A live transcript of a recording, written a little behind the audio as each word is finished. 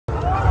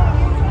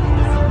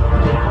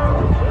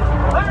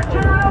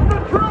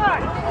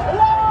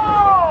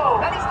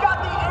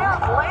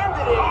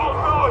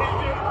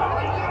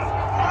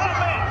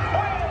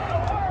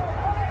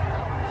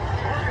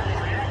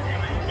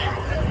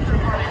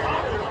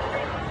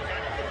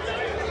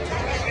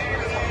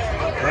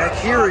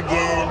here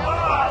again.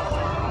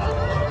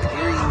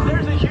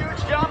 There's a huge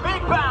jump,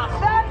 big bounce.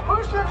 That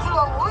pushed him to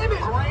the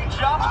limit. Great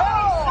jump. Can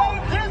he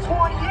save this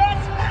one? Yes,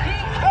 he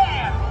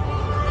can.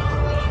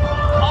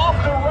 Off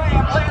the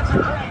ramp, lands a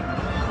great.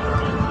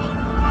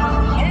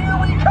 Here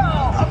we go.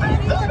 The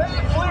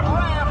backflip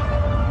ramp.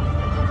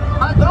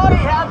 I thought he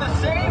had the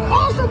same.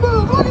 Awesome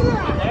move. Look at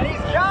that. And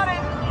he's got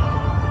it.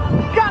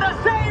 Got a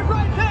save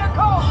right there,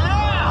 Cole.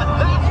 Yeah,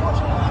 that's what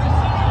you want to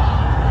see.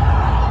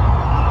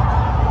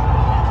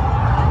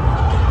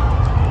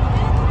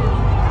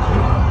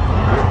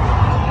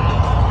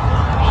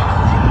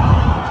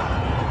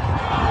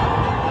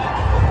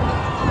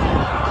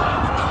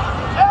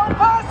 El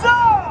Paso!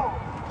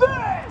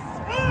 This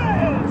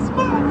is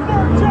Mutt.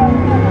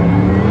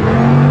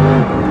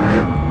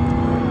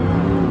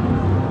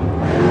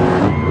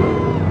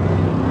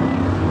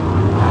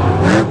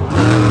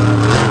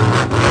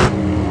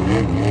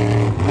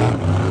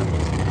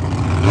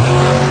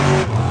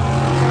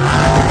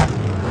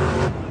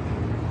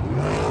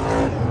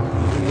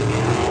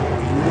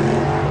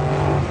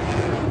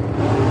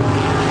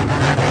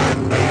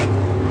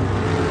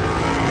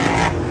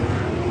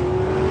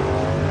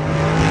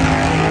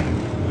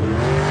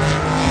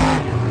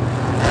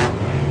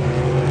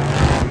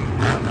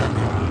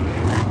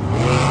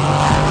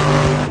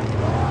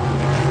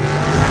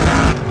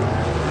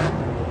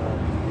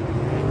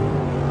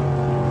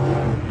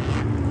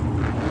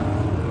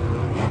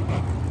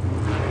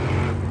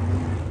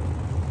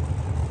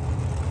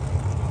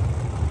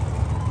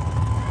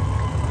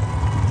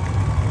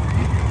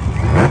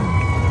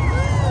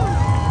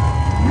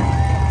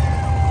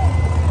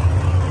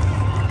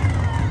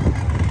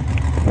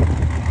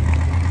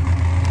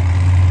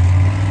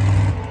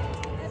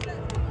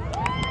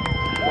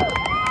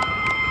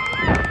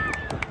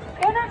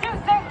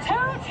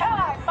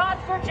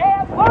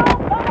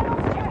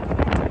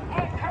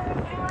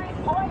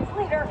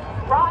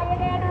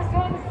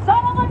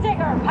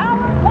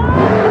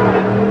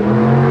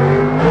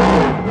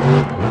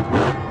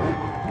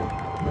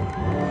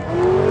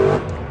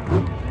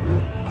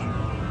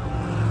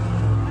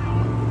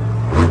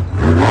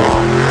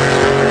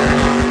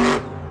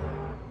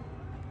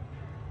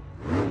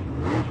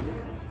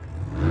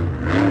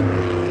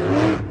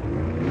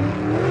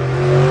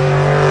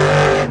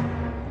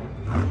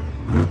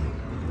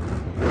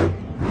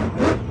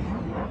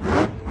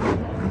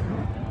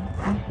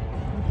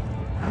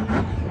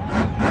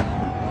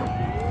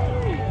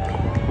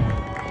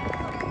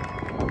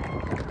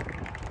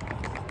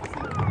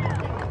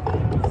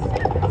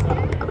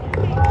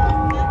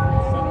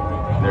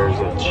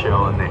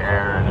 chill in the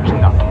air, and there's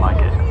nothing like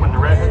it. When the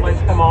red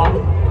headlights come on,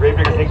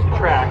 Gravedigger takes the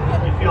track,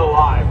 you feel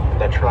alive.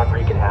 That truck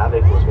wreaking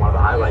havoc was one of the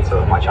highlights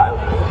of my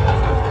childhood.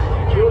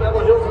 Kayla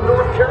Hills from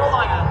North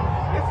Carolina.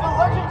 It's the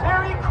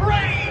legendary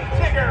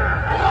Gravedigger.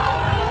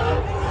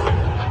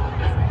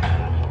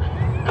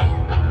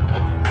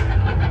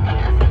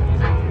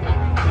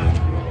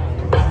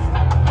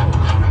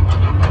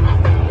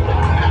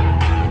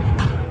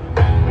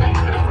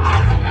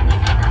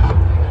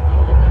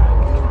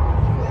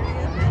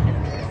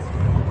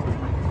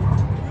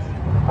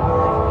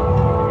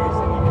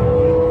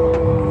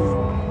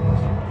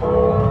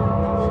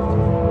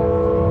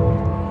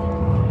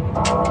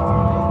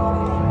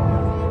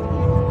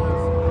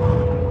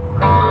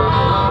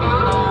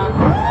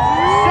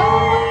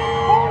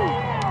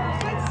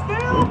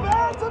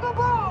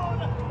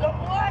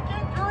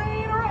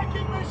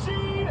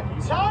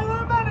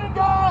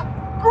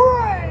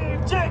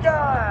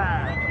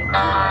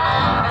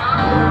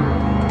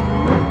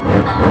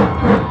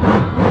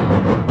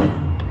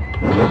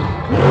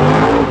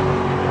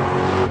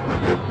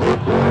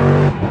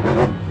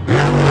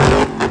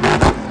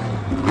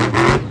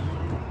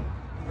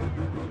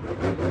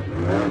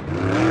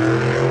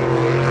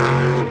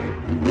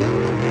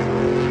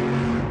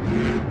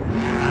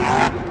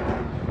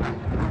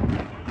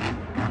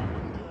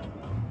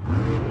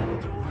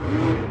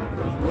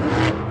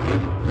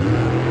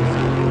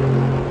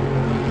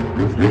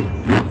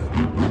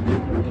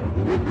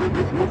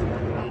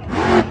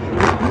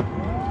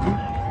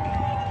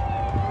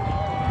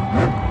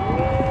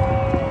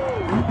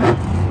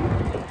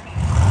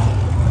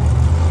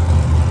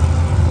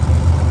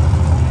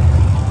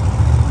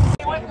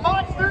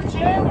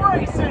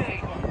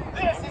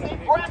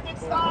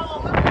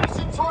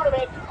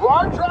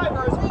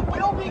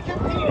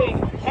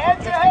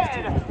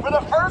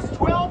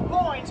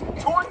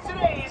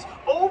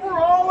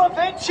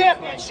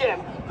 Championship.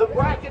 The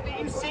bracket that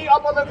you see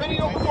up on the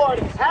video board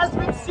has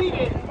been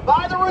seeded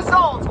by the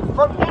results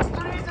from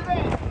yesterday's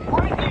event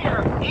right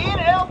here in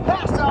El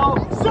Paso.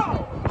 So,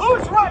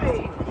 who's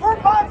ready for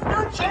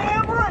Monster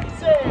Jam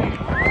Racing?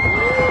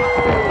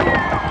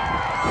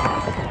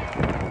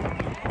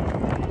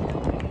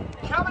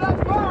 Coming up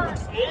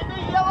first in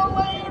the yellow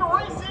lane,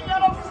 racing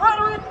out of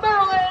Frederick,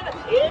 Maryland,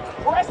 it's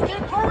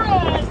Preston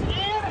Perez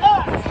in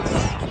X.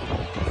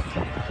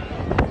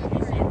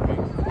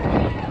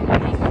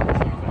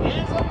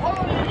 His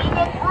opponent in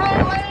the gray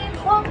lane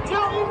from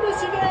Delhi,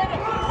 Michigan,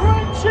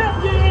 Grand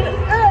Champion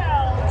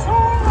El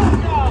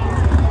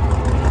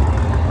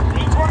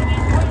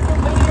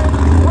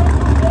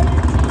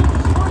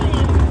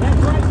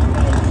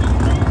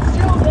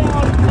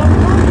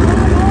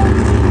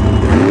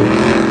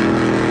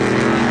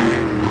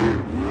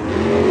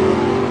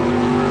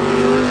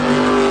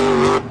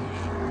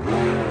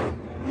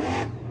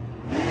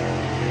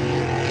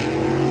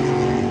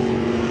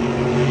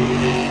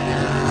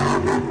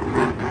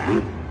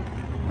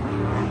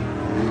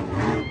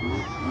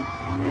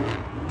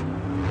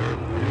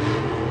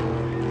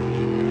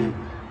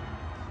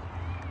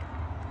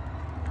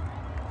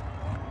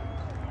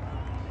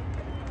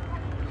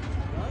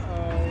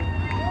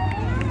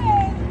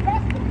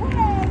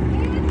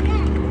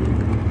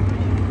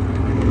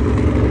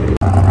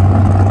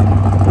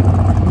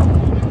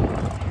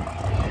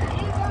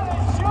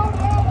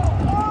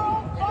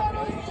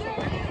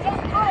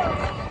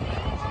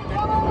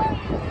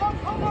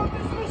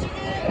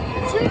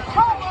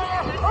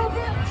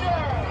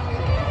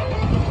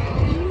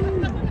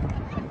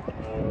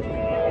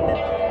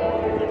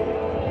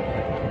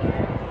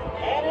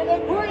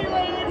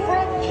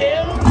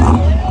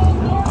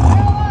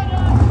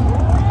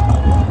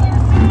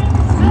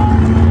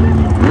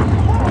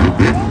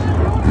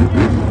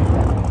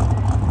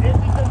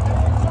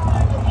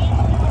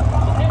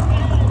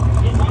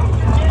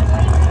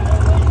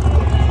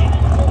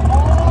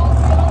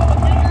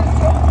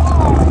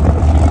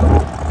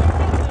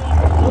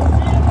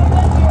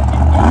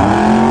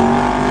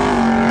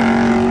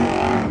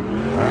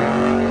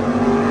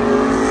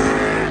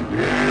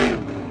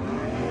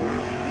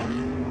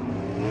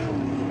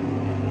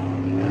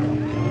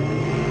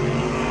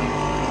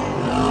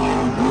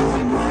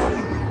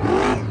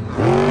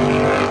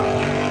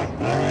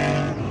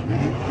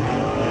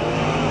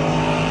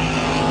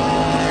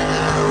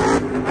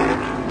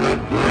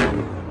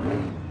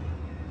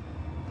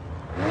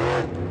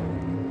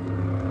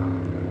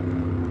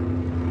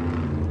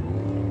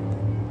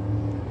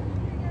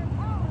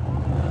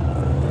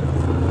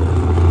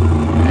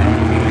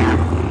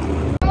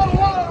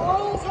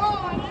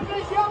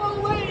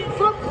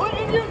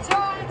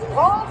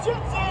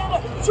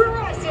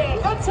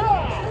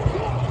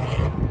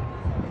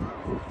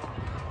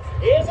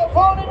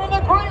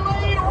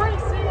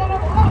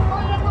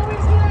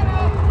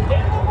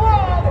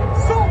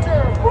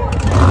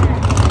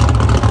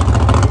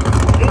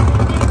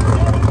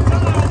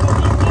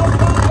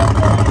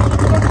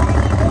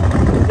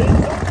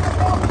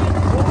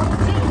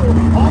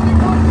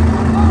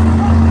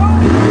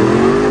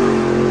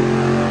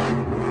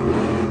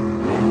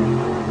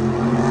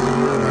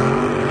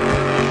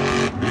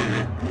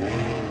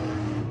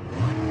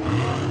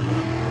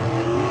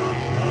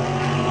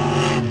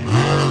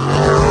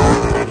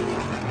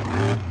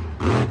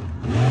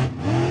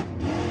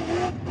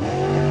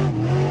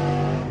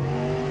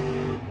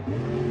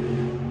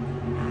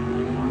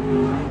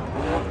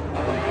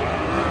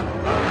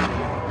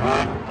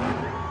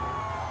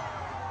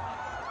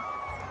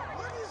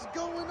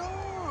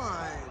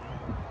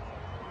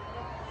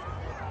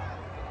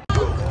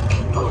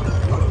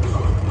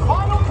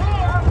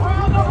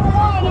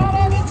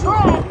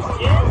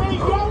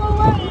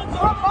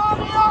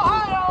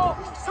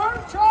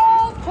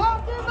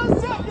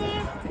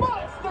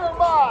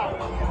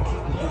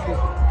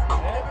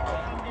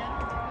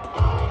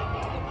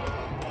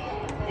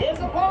His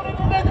opponent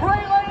in the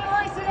gray lane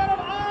racing out of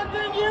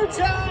Ogden,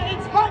 Utah,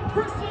 it's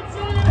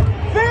Christensen,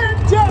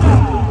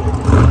 Vendetta.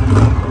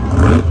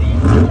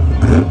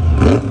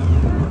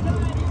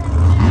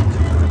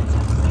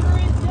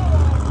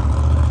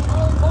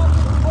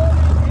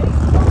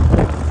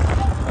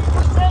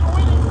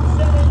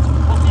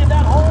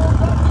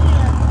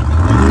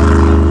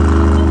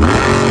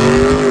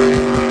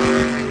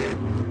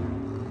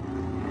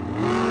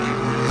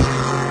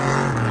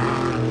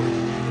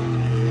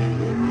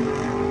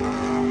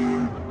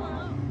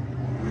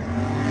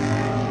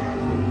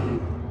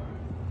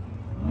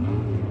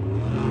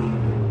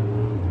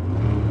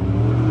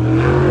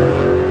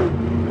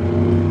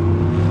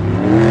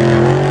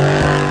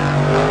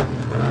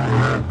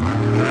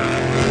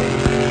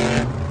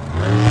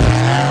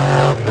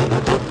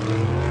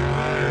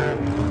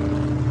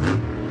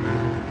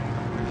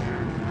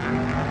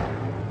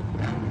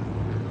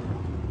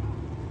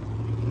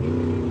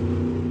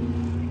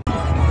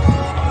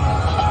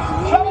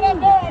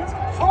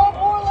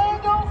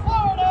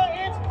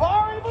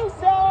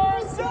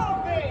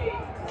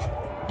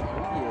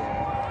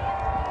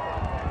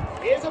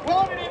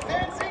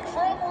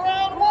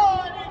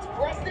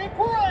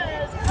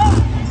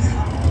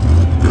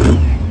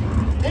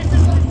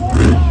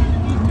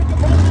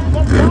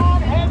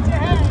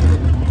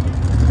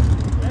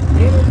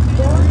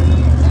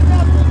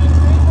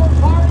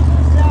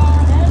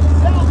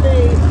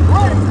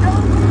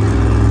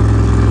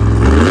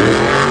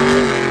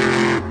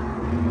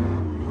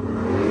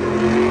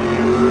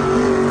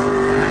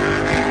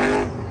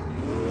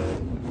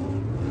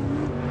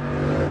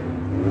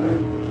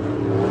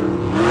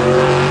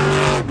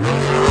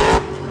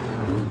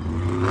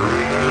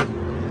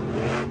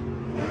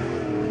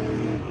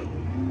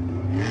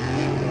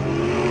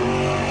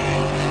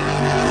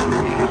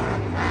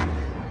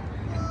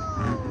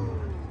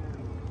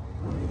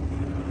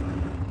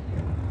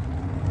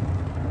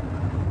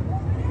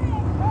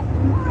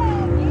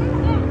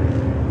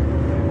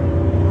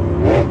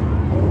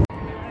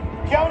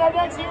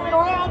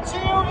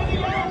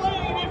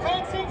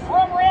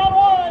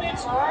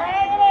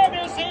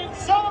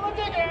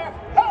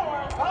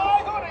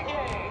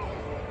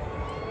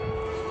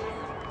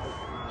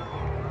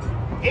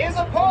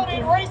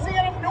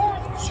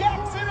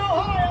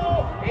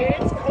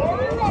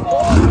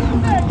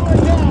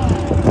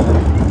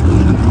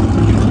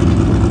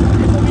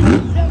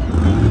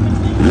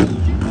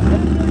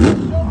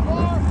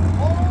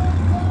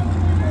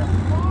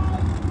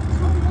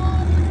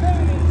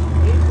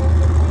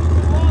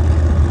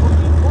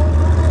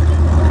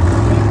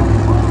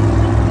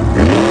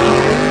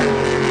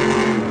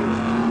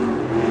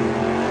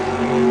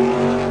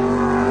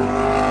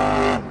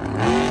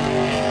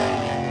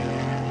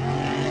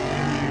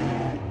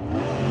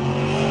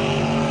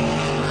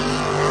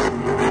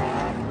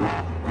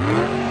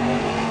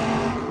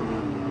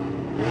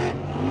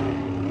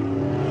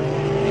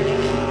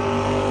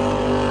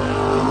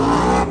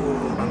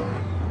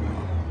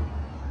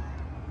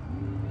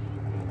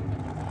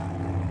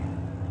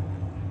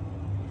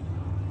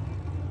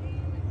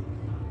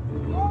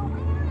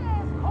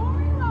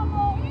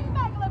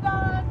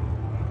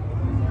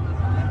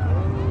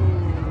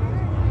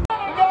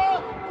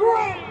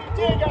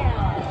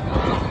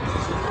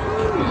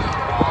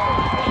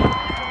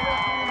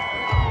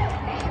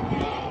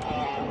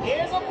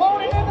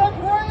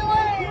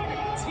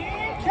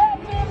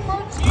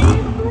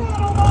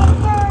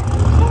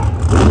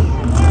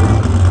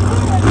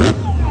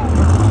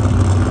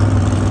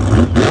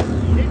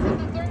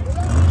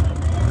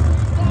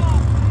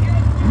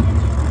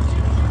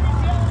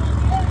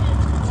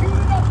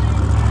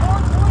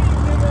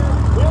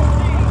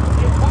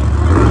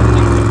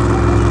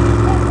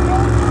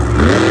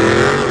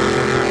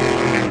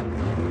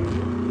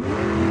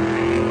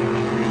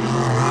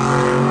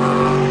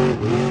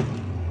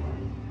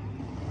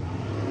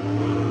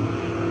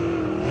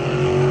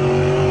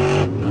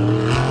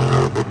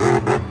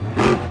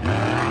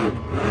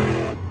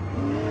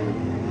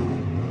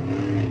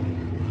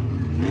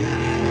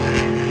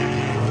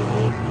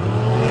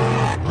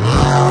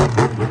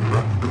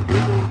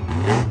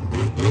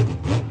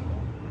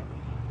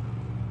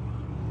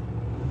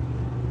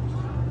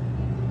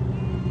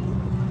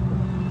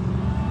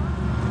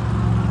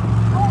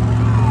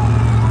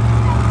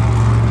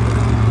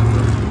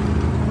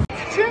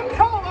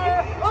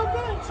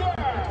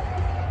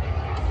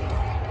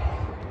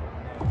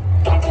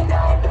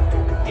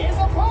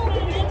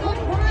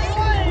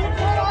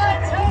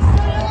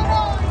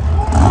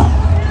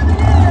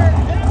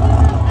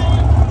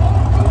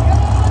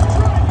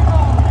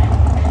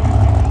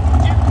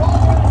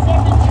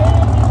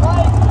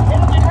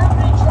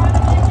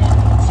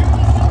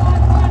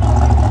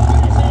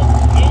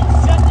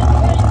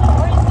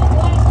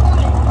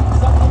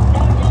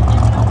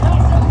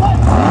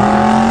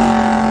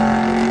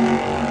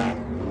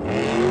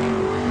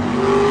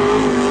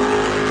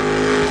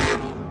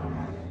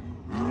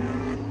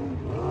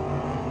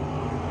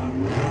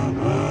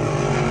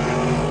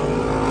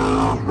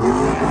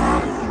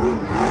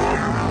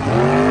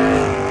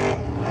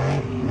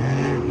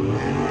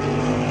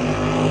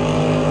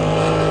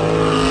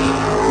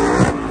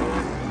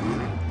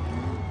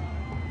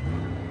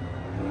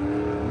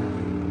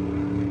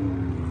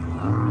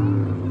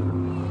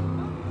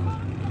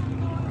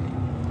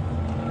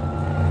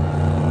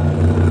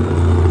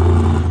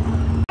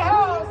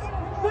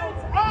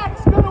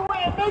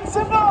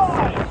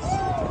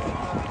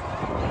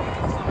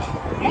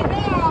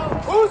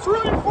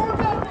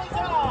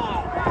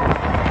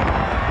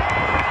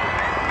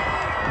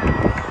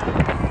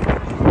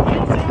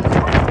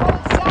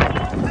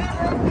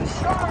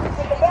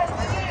 But the best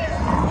thing is,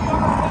 we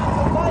are about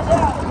to find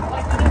out,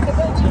 like the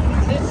intervention,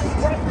 this is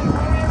Preston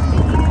Perez, he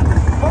is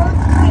first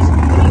place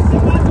racing at the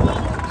end of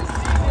the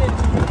season.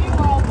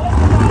 Meanwhile,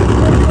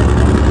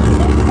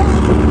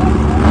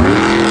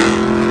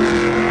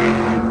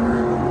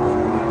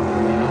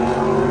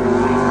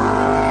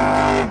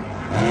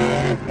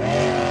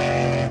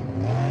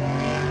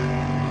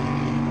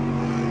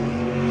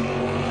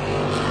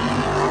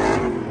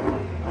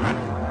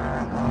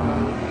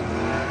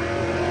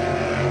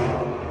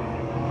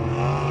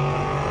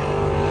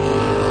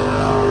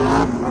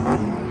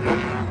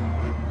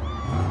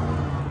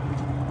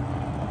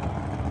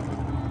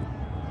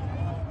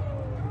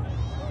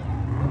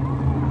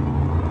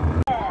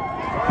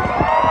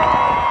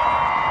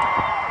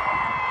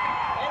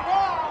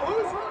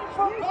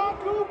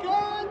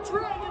 Bakugan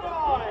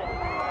Dragonoid!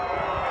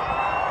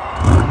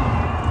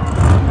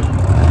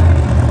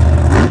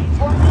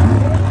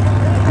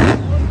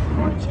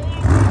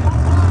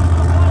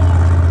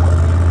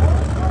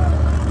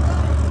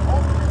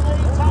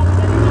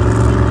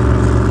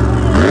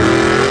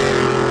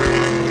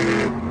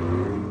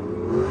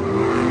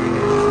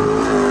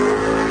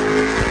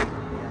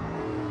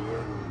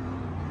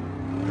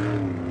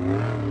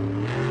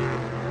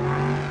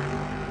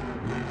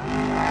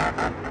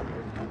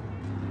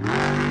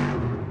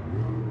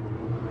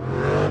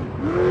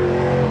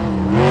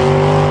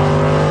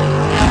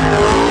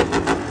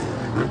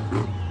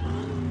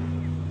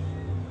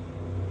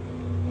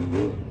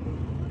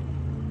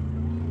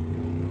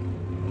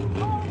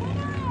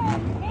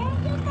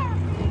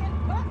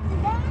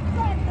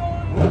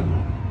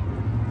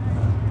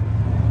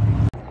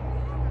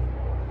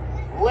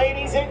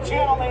 Ladies and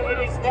gentlemen, it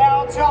is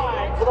now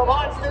time for the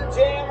Monster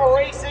Jam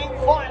Racing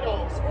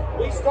Finals.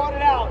 We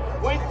started out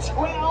with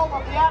 12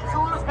 of the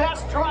absolute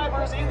best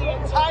drivers in the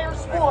entire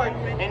sport,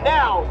 and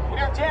now we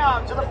are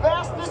down to the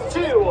fastest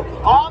two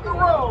on the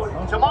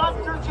road to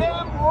Monster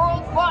Jam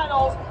World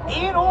Finals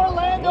in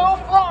Orlando,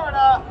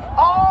 Florida.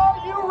 Are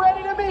you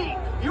ready to meet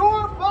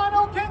your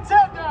final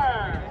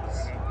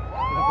contenders?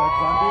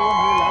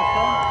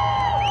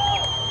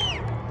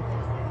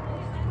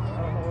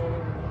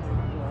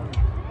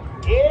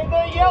 In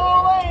the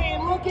yellow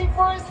lane, looking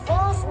for his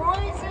first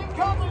racing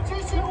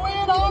competition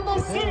win on the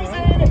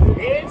season,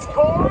 it's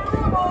Cory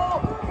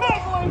Rummell,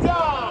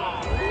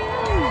 Megalodon!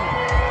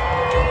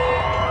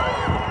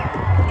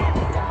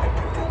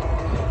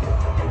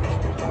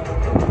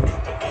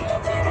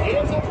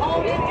 His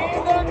opponent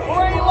in the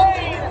gray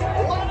lane,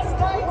 last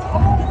night's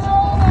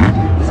overall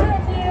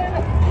champion,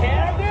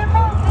 Camden,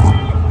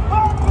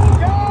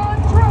 Bakugan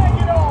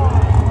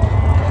Dragonoid!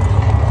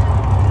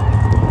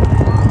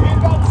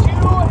 We've got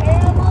two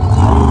Amber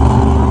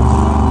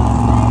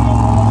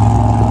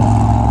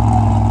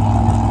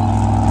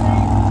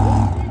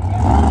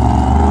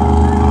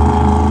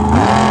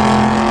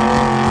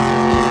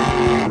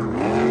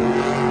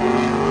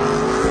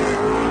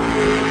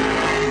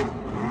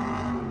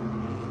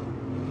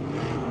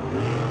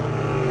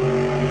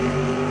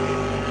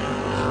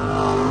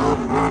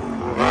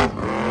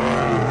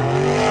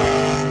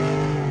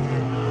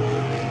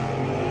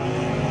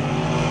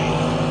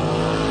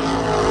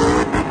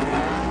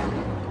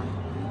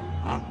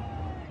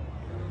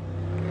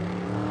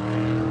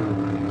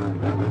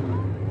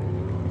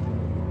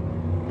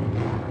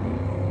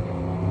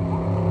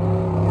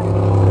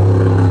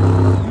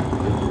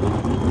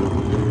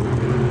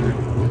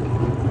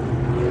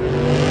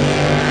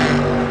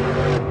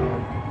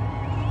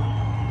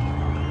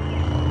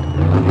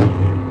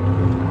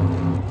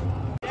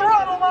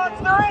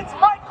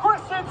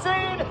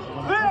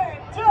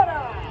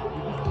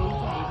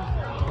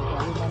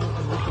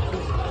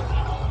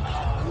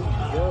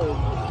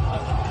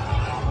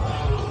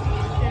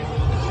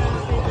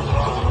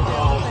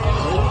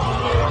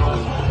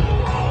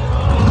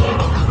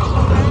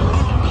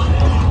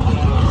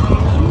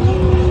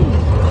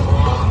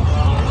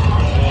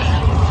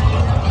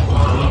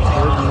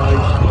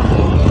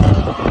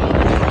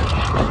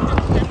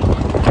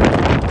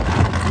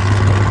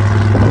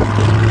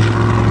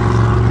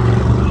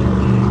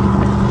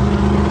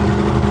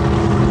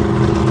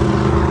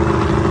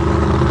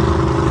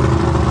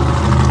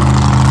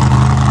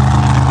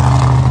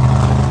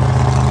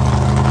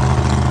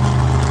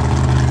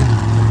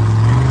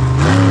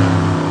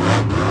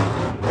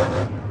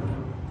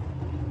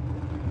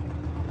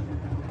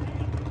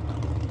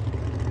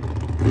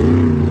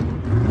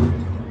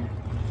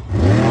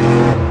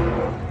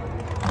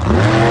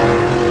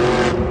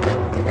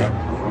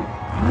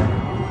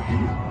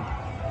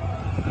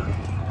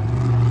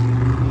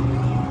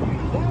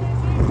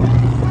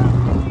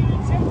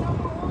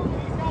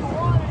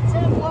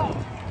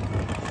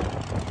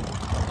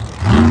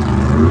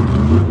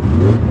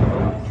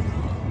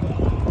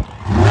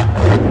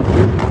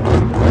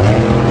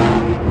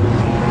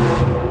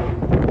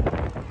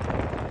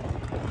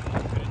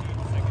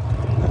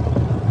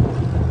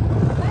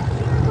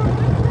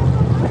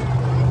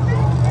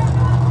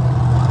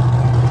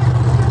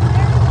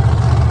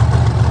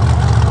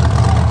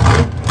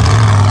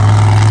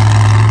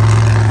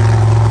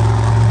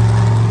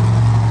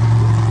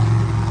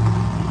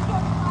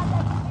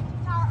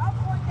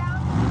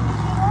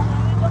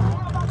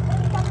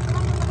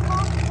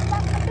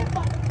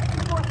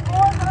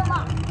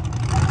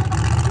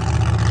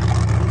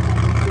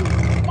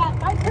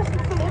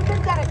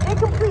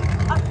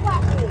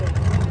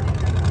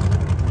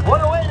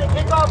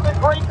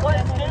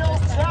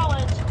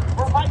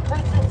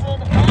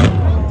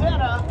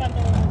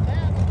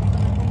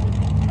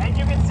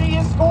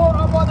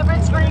the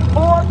big screen,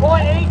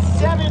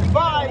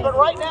 4.875, but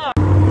right now.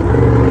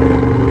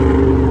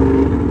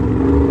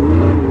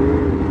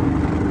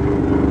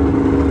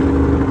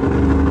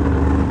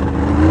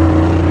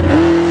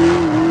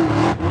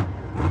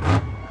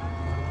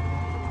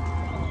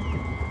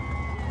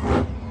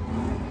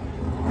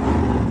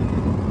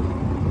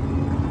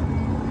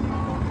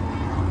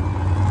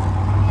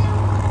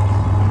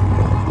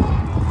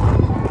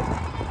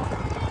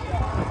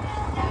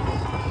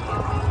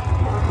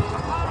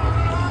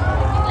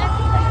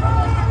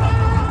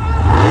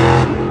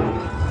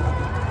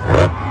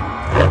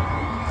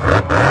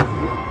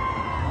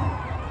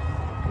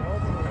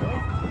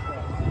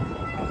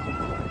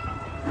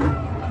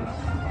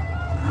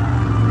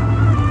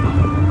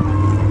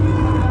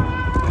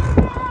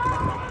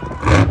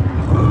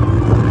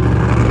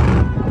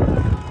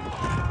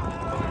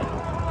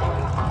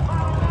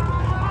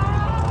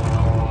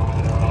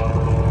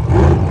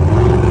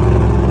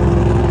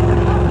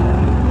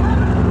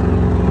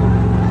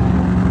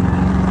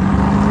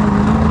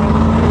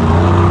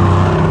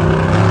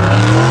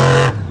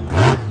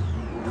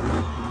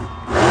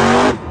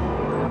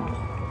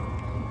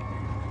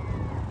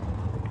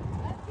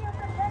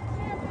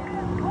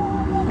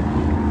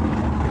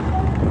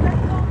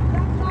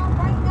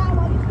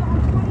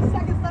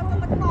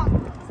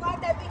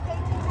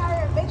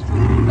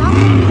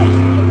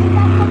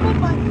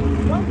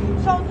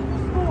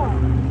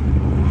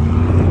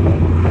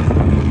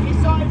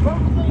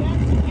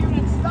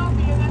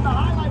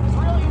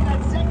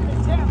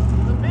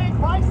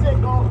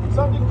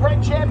 Something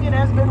Kraig Champion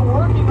has been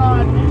working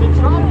on to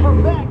try to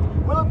perfect.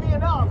 Will it be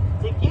enough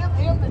to give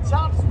him the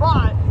top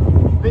spot?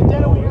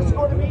 Vendetta with your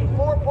score to beat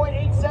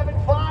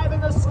 4.875,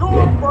 and the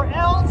score for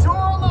El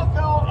Toro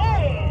Loco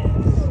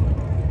is...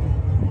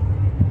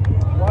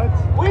 What?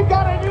 We've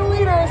got a new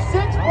leader,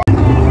 6.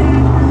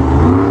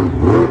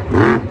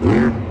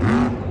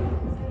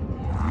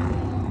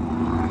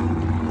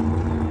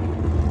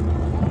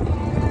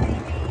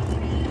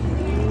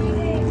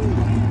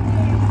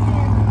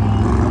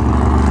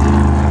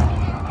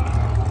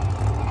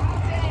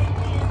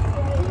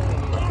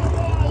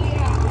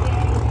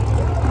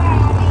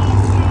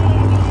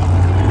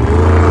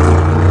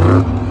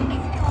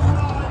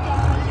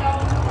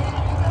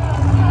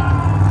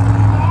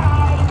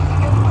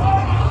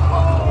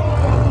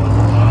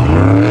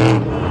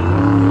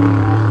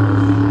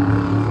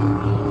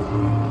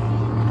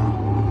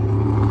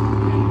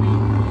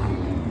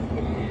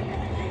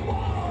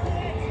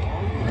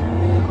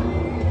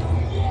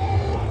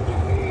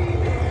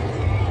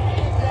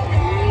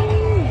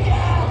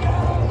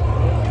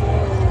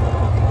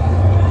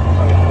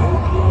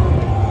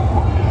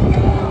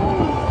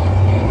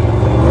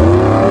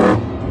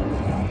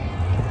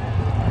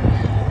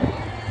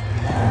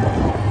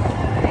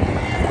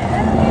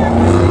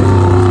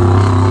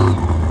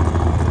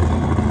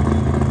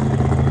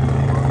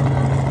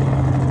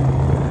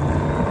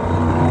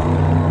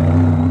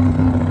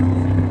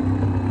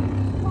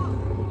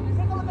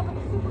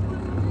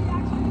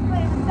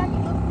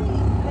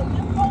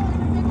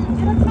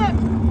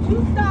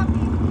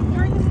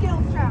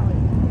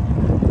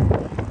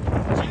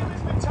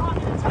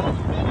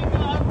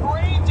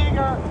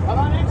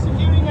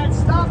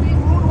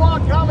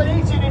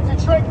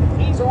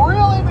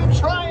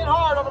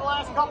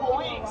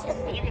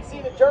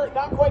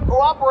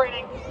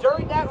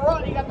 During that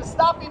run, he got the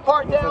stopping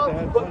part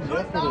down, but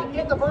could not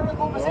get the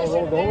vertical position.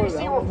 And there you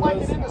see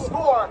reflected in the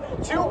score,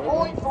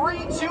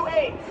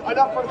 2.328,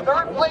 enough for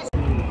third place.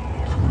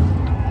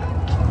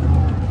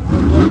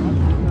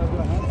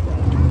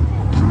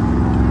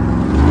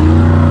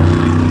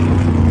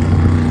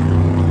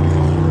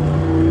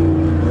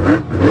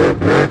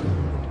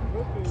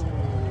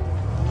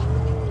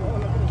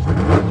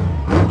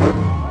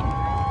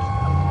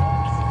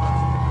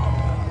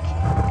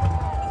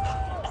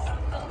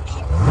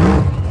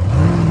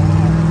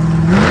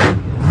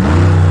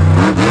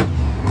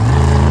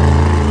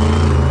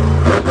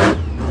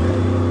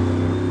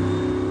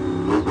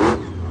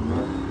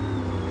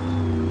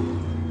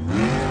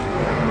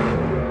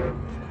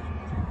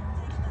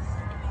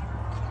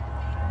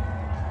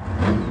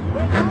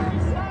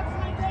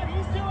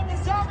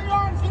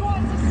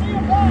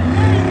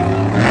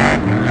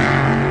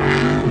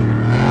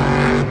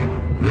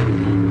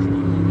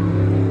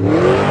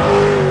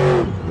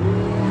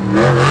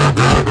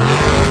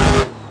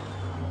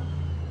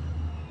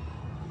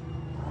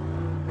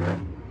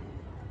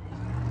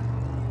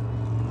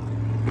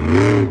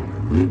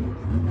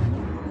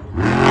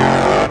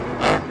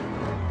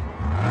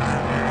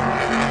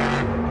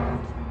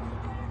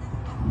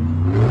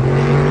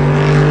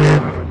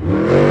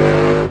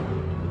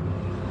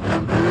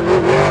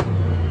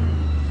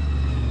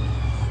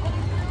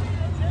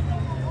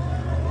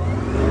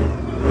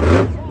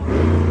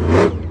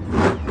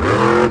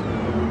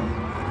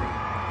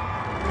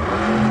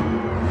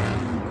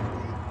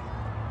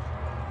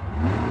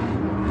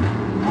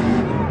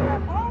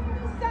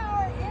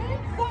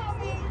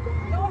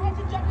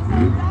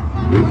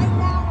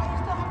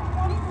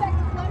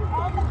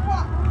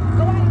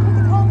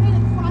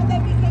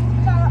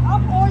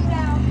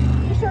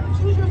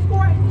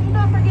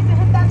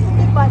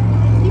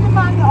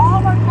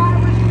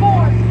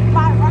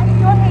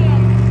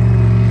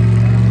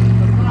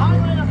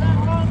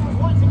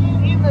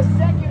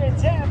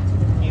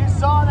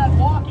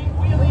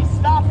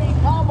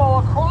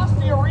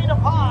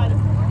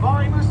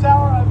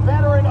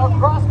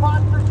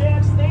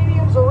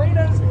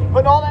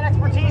 all that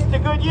expertise to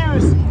good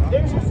use.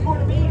 There's your score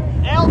to beat.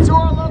 El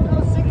Toro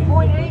Loco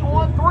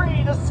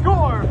 6.813. The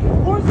score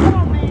for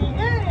Zombie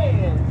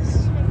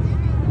is...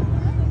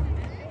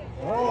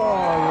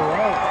 Oh, you're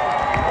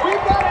right.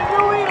 We've got a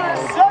new leader,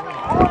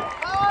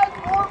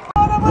 7.54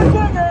 front of a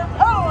digger,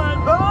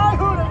 powered by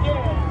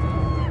Hoonigan.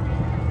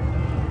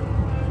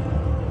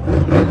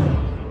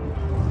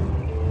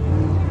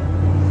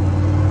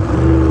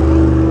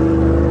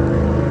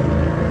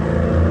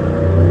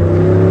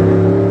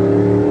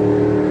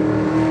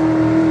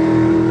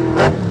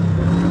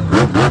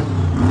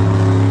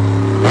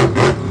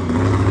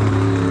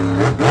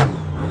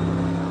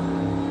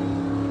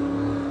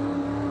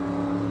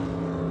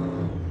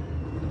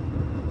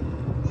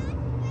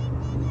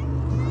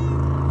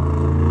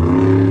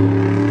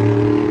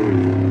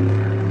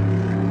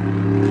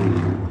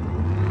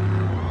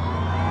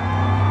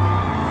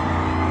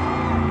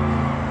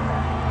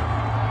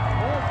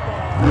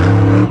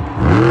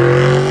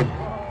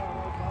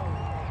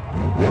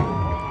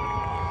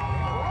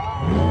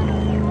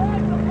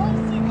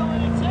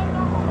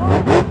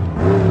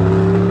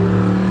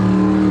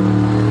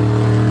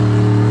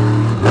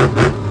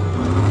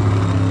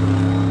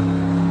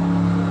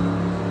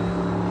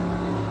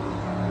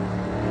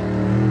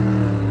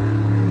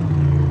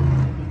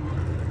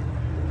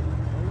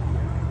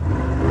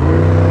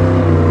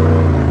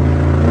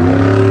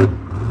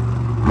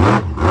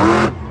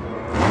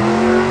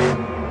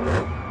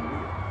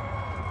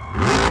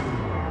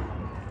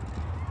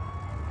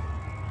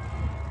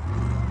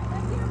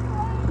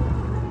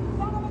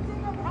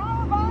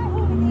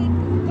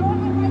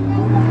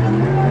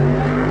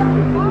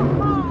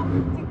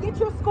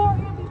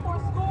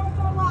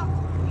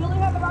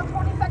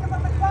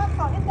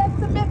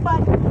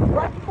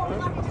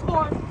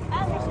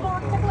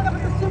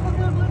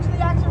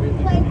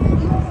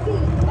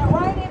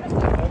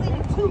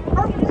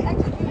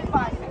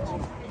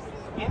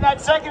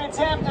 Second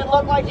attempt, it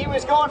looked like he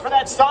was going for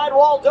that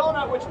sidewall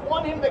donut, which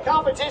won him the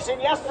competition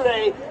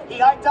yesterday. He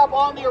hiked up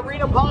on the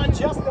arena pond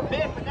just a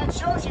bit, but that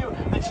shows you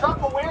the truck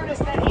awareness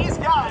that he's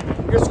got.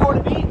 Your score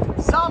to beat,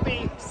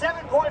 Zombie,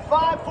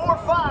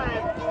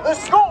 7.545. The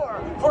score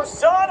for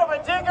Son of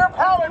a Digger,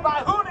 powered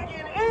by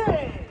Hoonigan, is...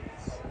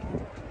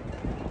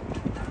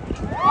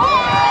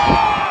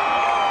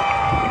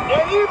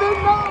 An even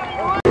 9.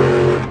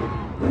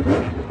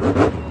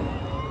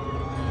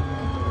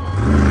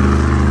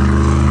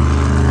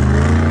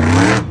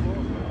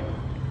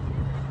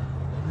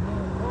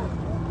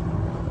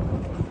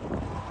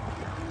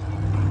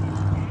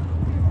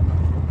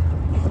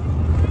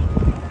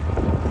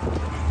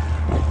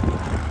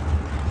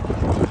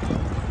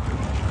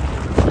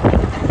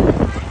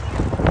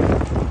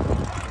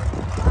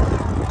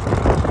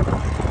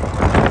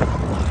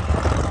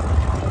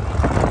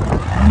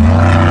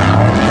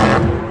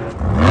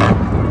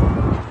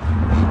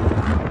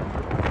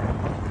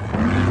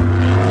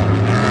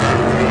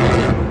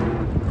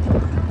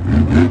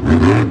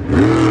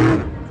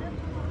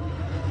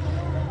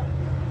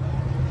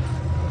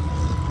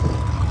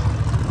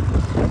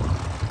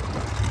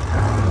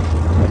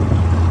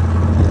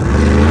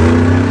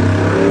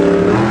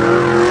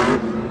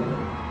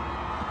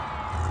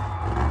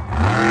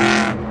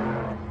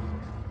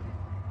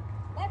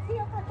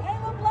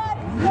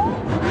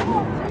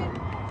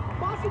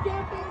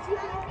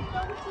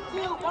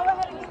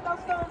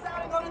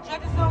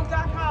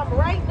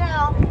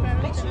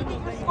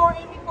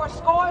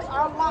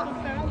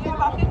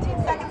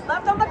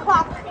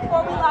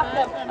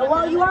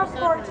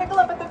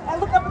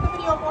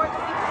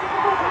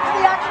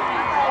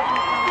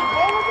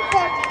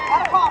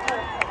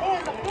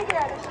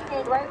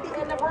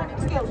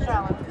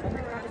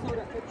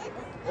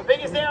 The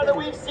biggest error that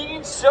we've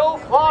seen so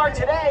far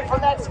today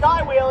from that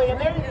sky wheelie, and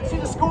there you can see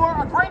the score.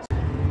 A great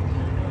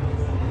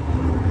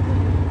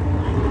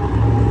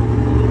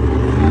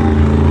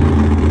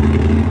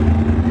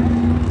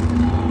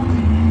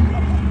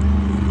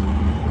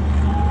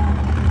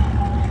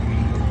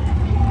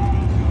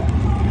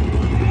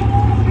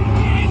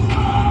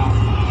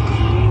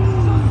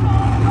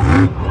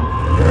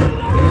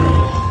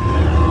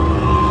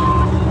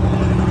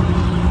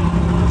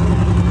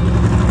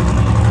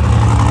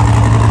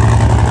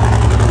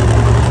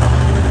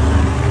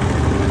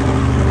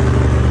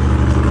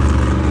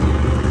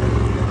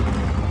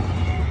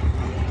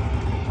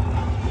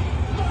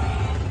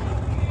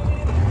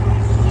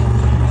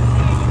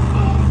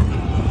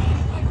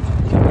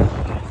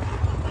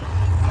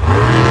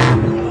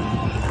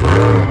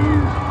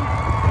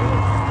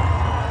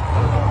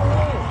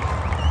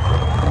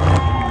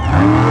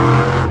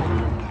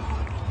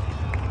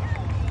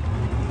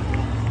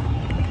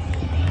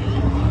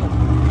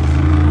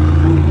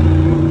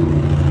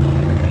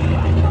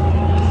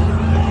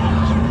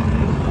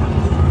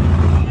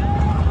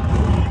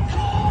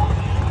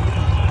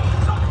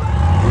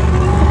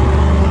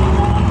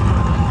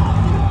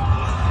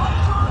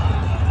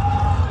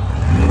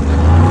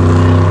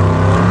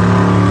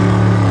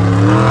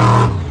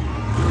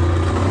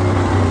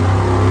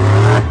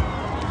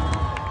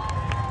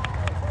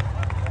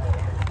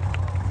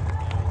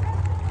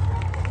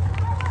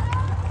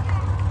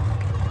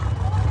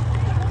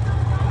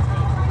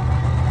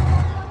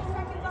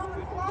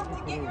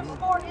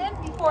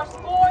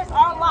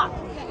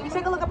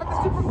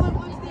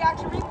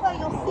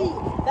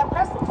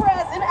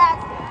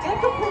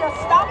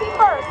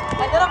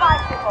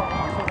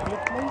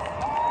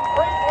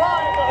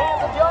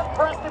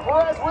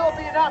Perez will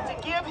be enough to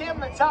give him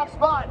the top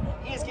spot.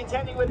 He is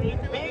contending with a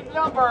big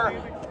number,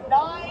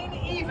 9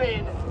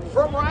 even,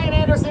 from Ryan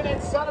Anderson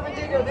and Son-uva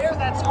Digger. There's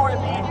that score to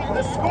beat.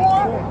 The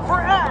score for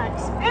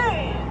Axe is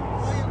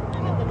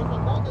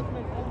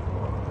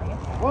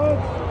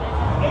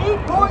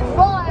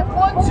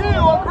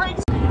 8.512. A great.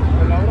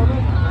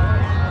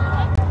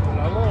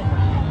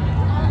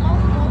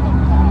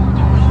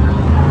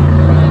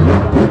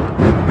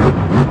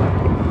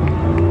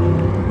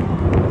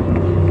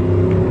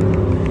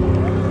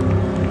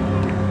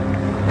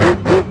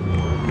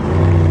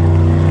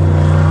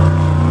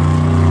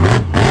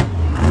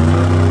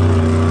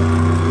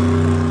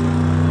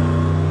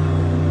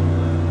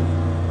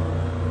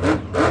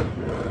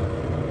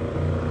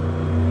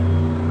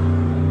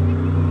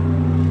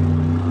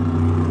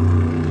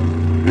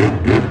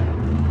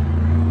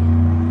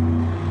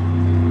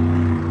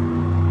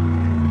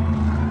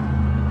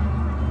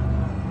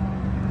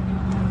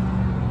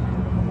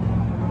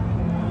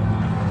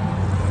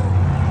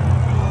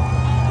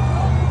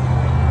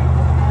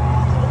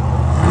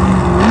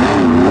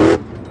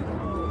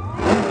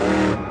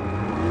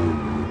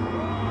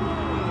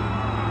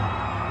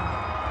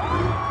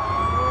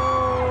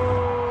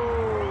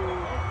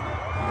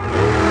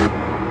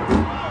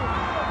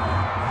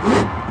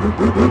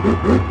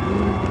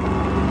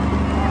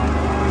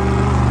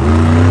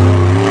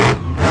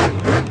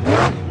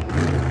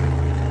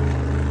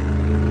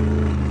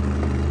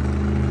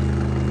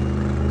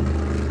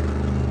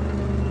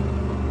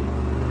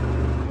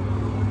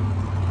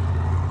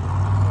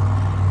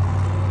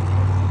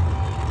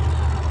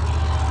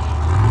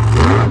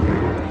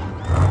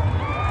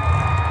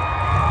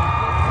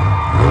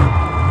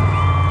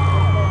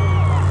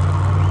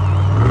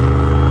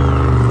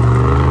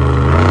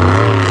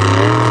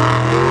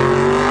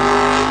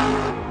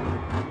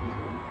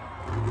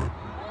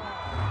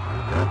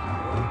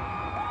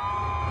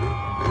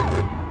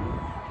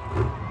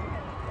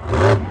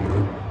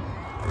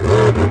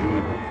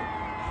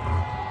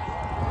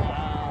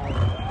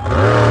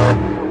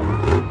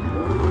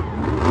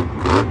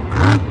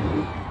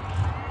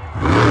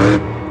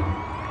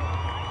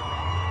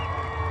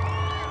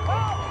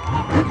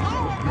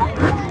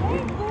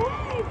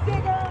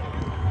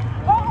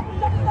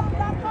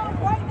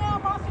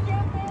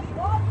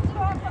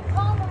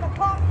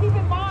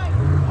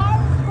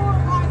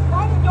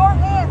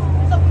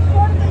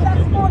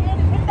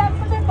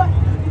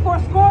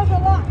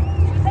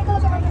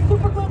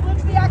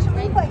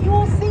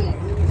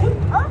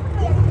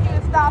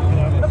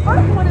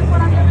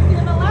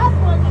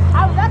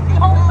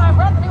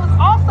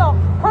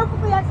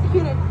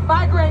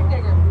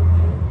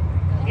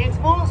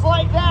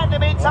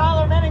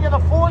 Menninga, the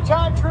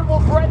 4-time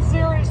Triple Threat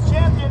Series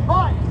champion,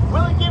 but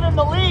will it give him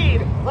the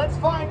lead? Let's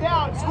find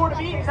out. Score to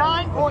beat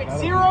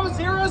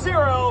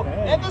 9.000,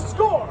 and the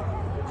score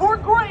for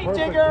Great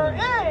Digger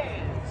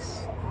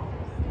is...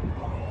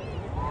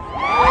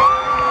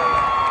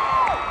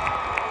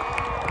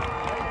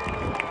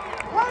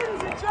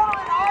 Ladies and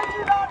gentlemen, I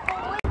do not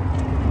believe...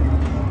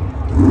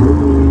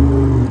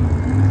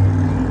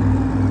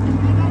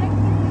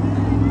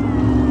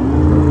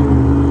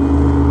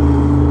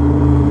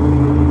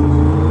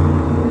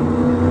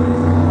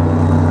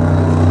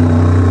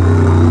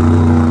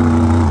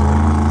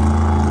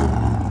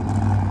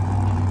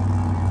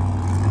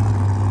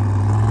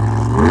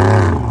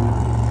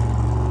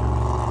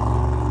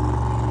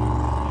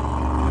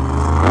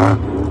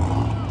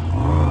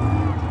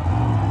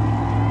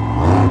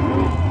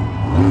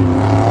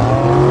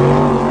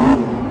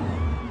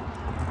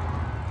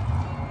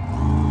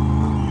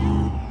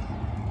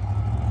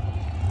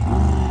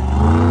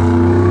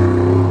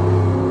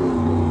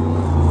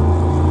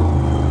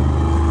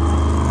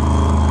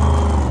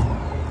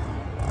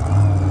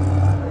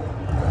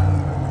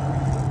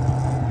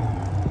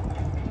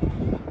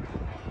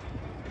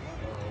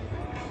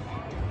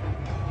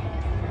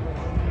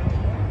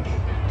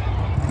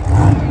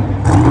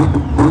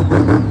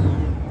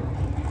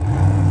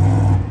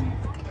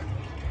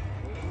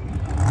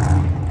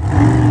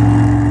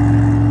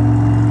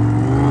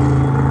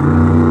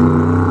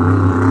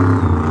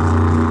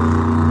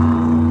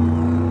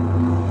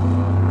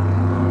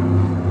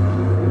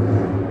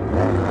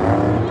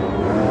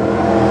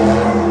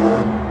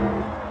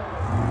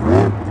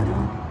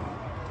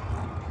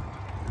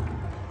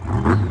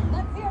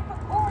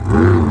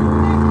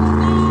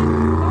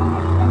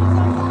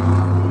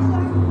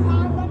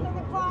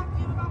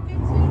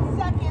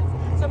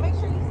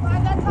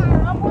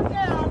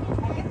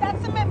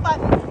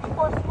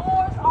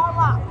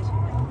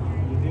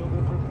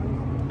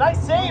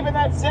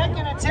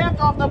 Second attempt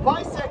off the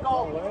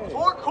bicycle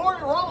for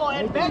Cory, Rummell,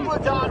 and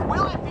Megalodon.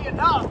 Will it be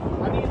enough?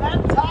 I mean,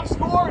 that top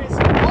score is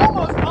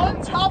almost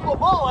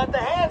untoppable at the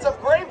hands of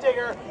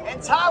Gravedigger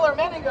and Tyler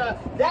Menninga.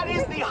 That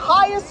is the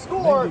highest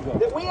score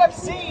that we have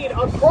seen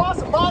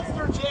across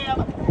Monster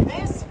Jam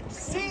this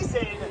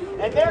season.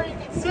 And there you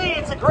can see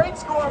it's a great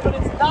score, but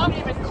it's not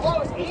even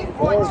close.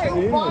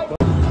 8.25.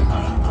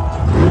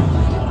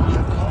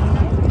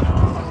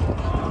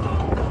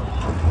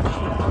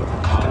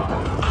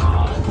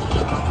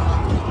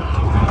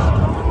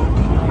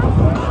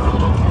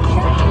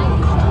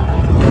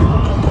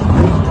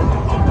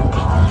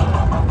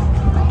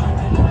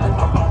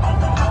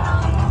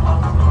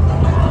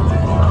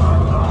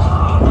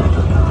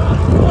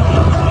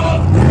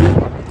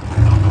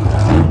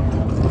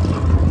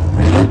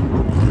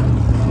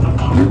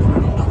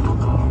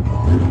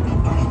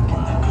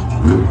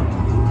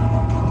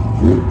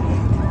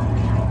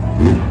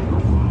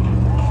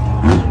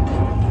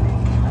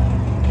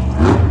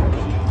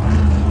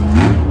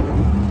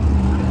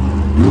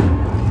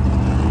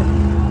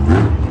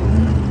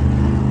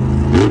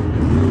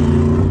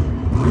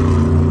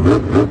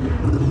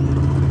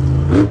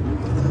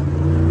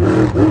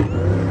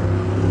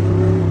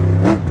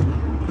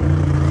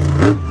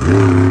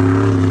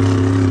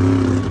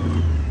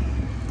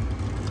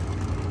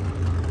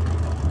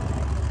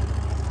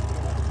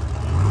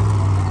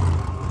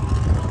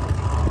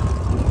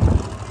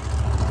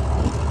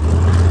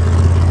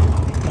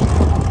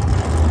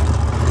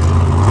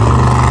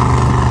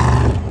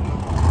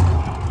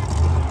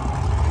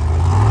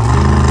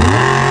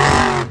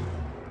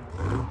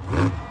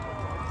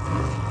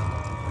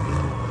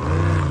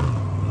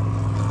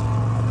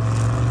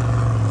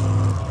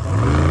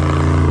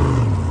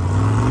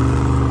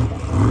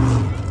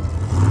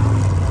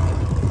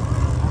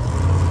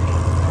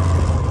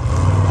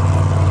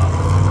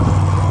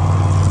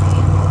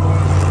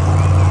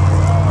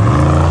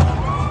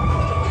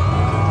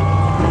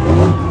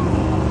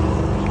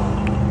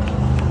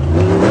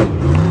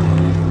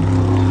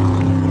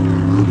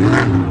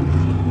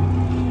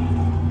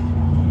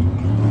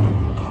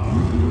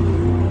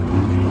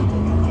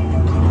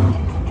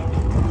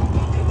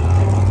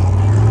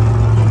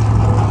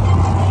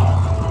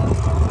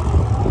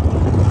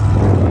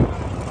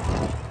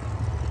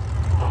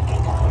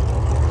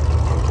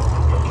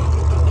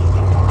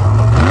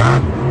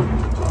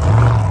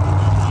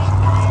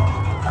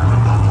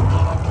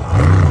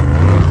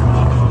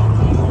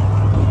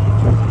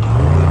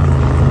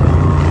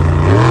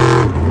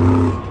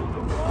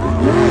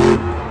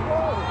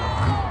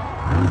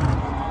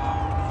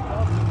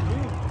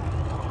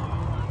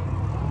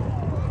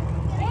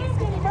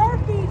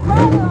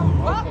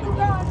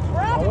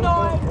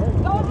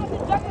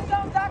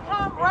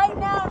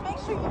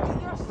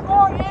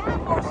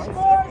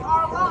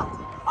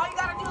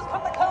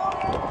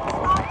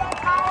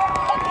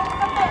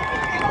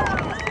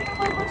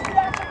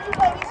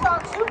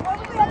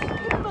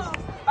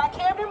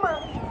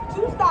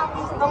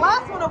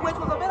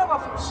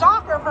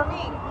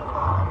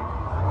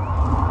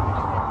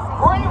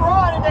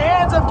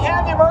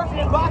 Camden Murphy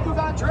and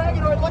Bakugan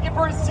Dragonoid looking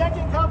for his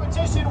second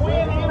competition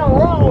win in a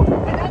row.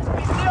 And that's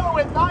he's dealing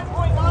with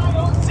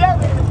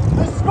 9.907.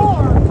 The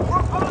score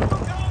for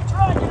Bakugan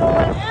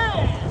Dragonoid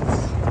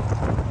is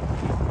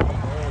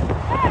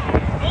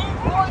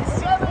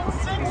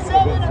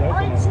 8.767, a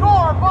great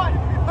score, but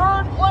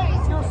third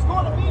place, your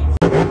score to beat.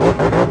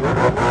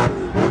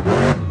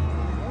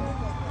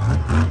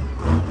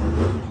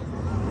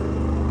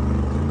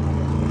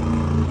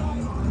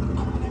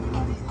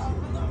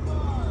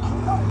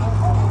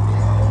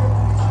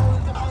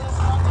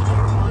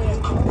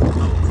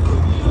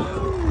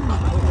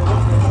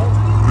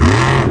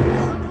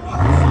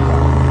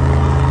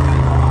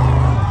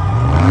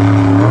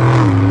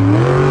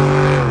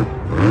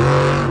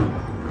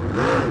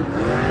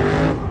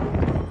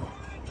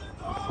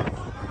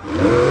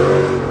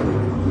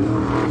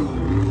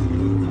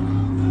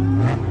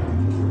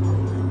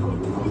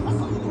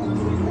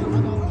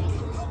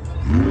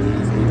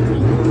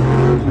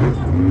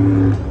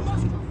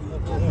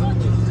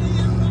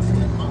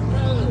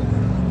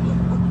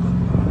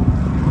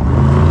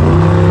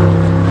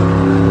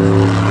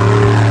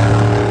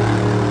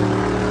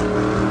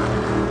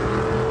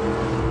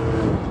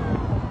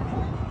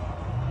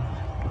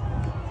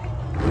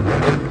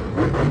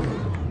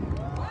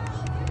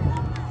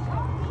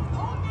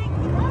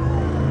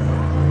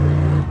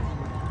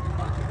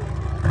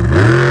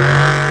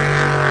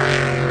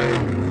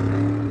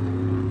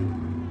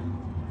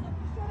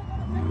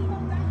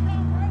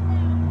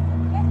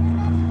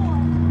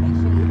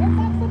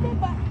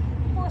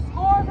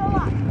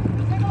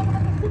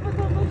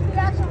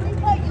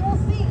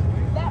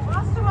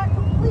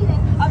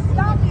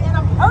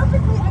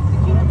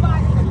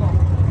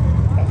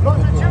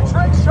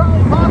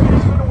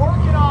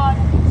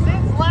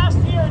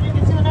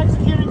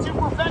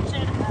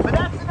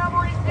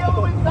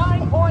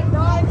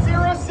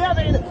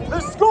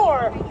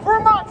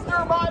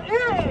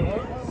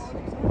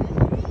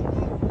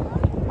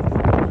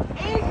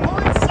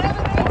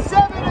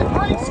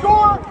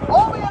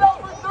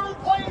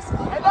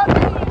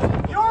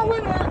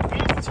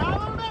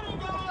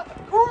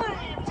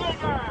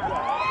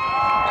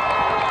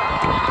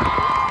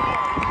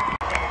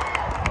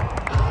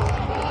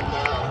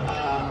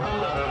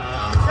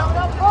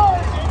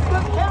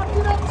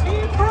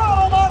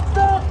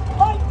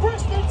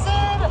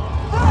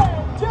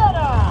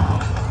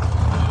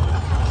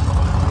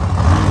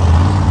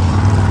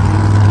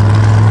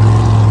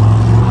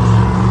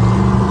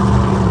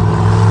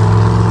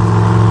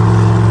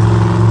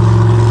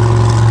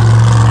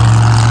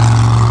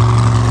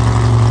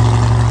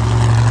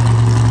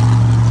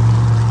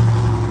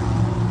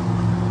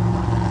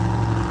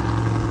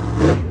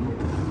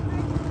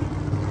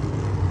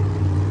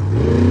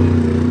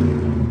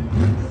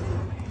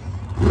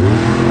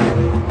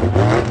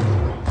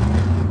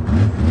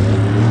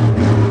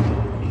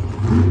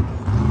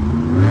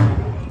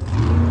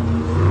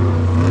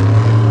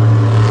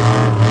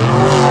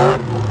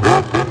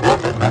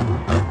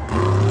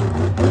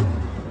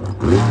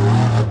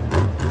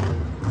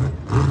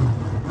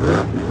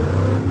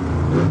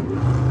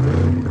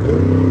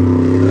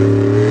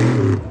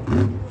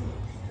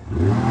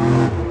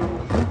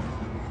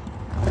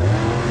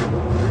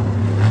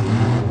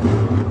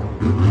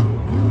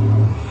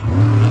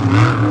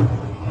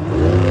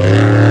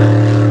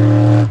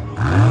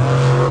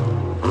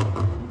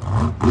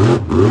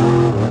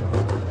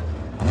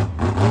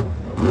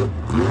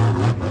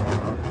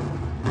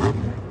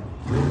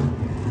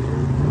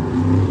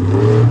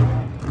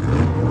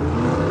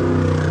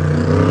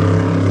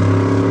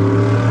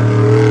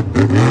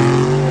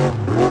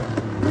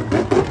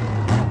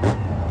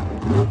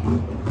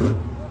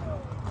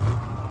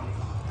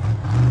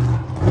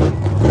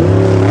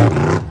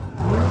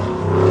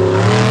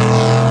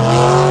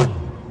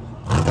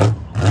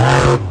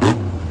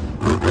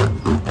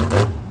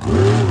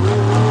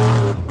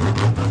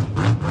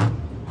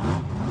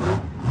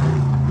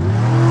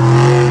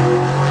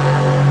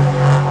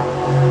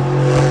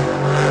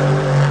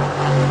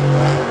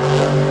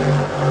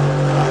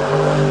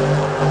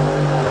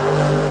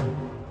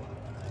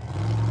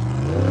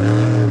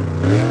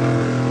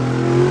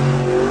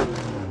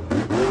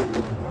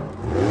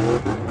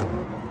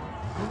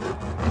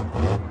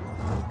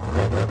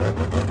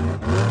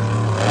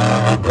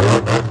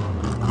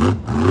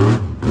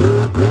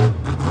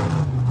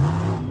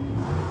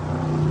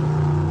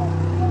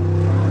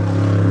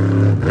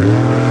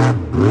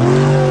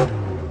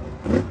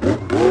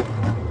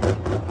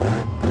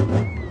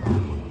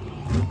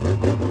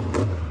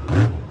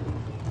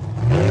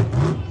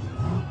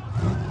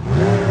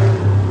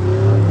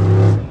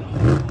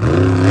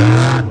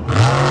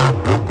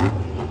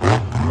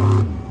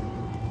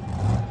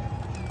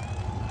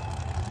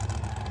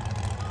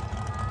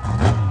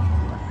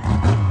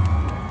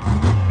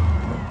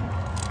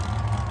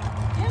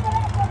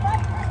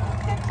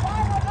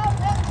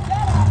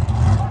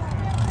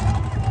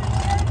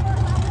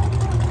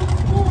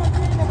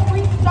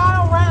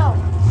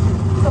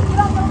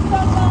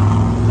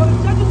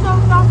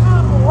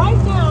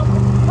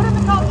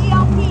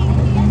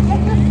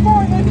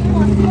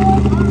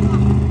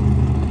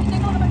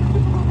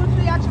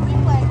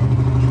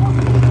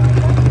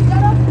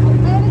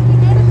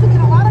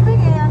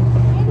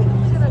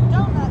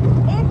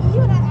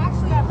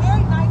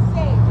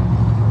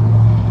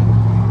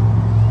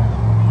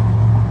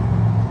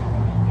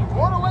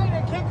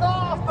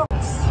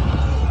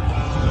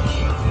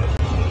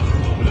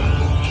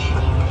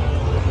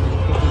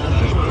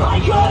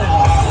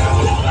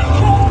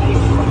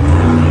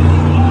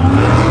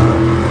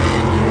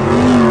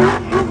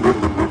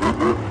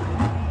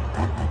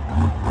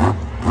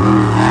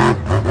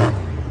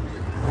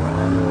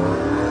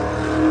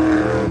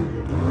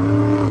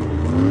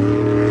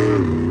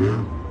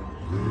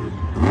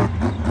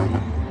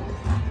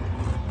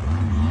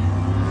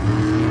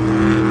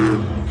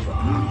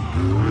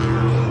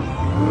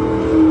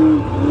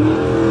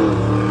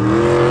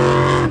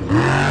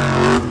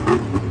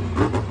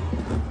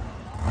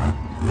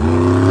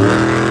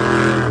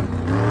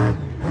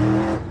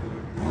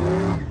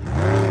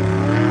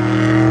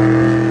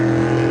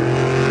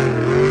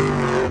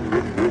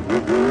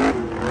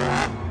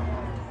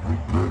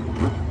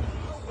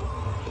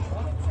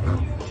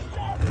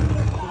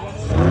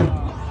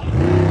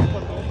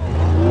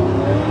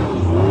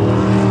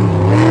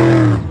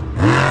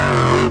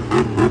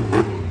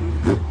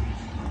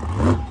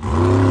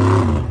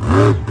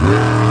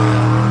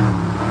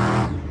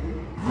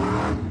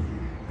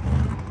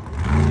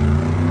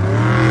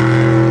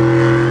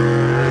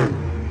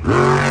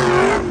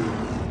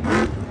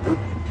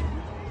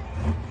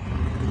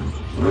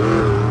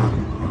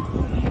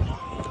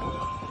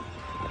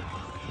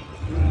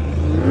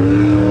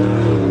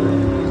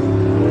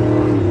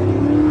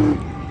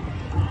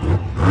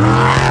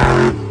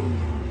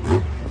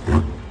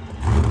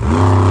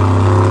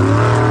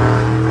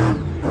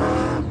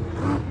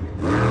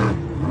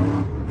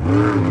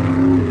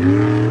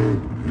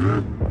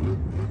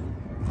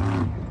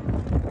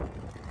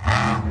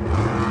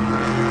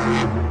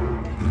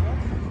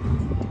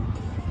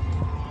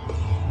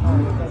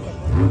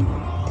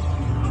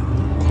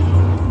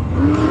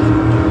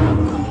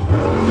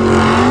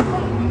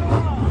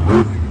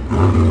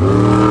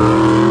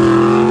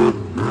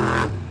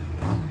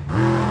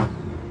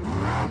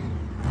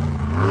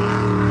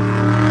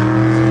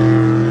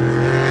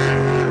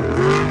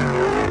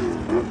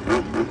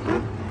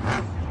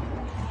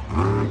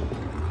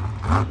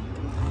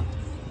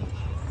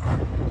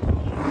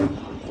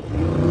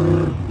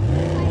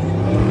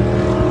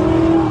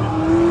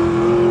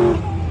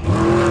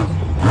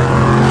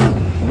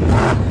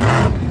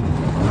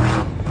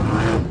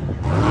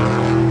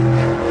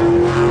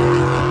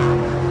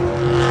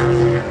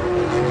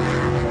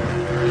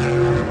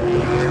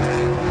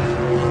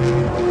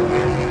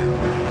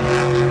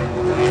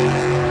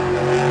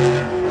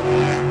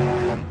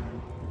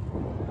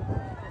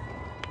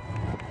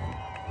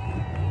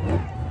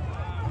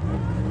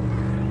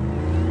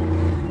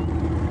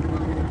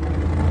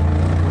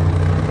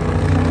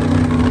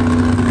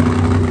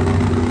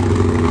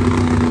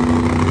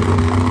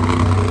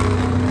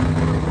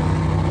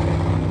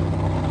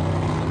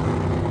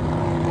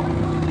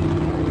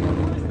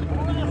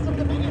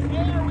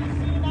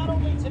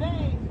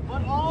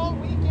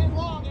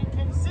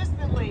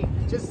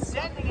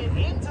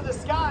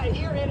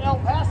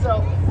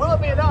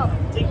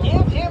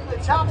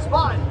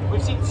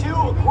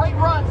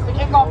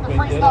 kick off the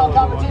freestyle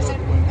competition.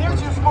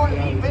 There's your score to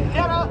beat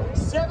Vendetta,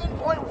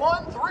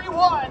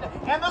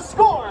 7.131. And the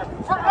score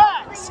for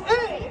Max is...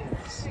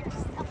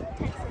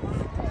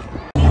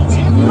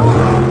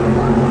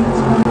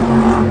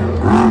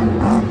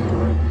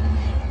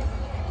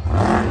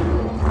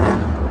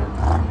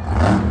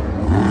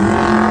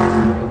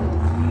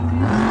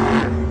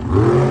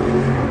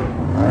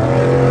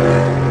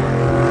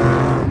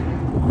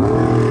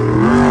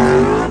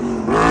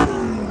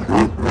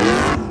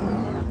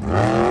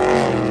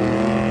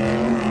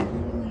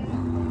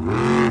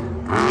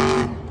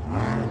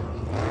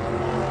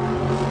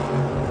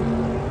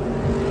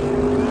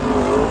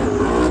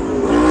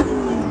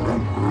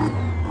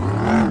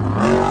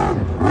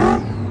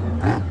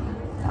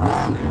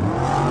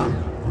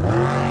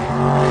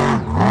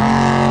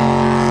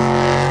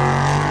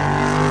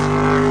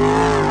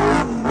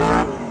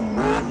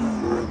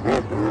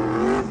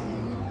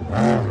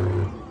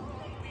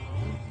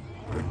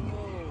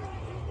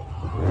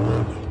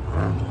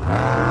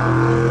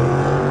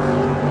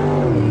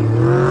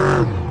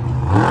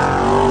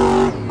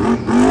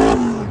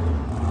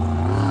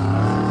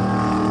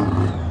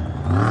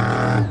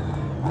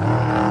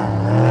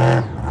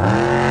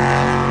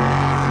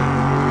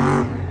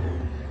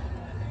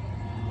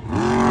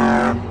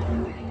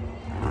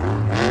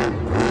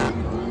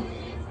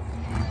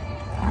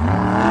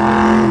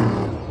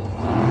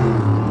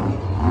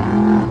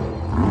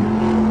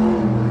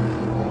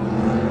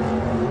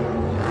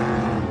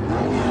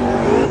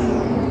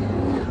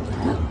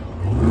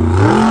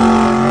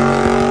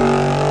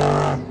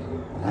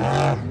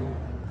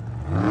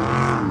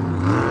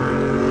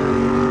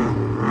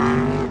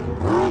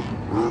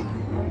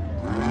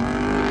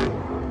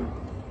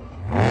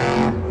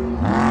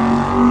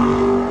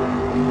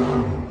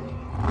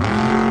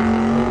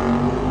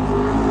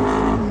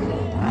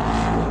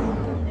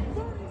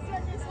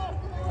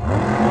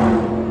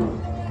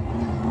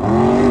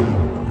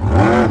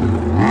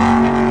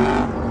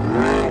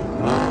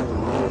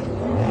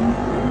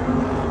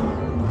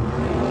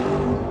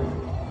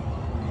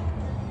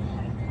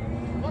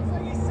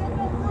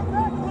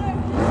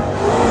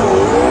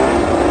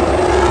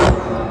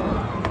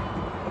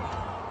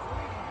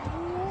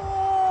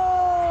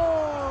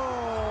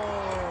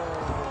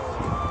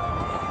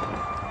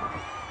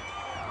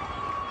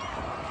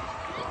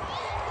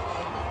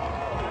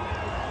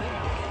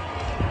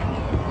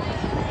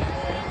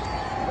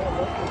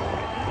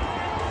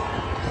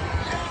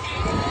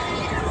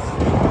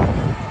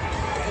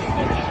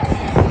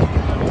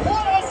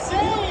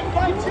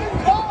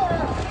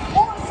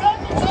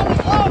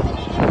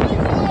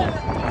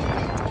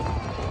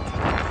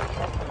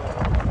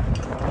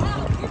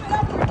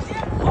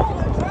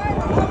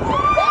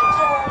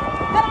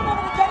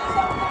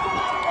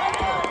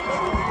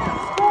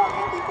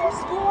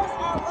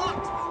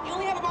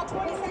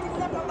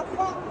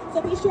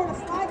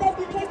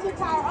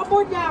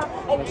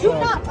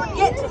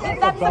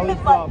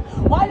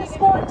 While you're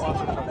scoring, take a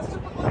look at the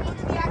Super Bowl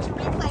to the action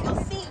replay.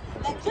 You'll see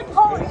that Jim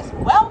Cory is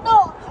well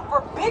known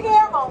for big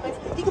air moments.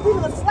 He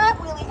completed a slap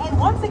wheelie and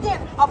once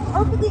again a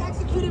perfectly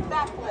executed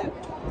backflip.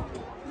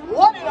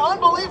 What an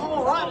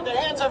unbelievable run at the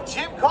hands of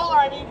Jim Koehler.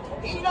 I mean,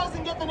 he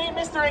doesn't get the name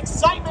Mr.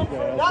 Excitement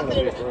for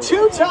nothing.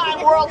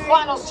 Two-time World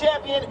Finals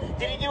champion.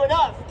 Did he do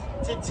enough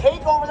to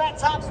take over that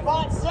top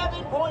spot?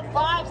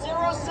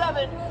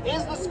 7.507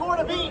 is the score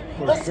to beat.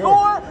 The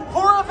score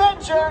for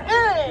Avenger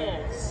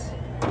is...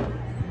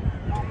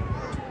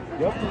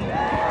 8.850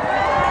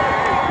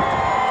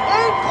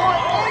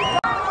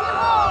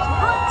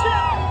 for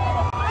Jim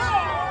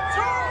and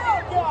Toro.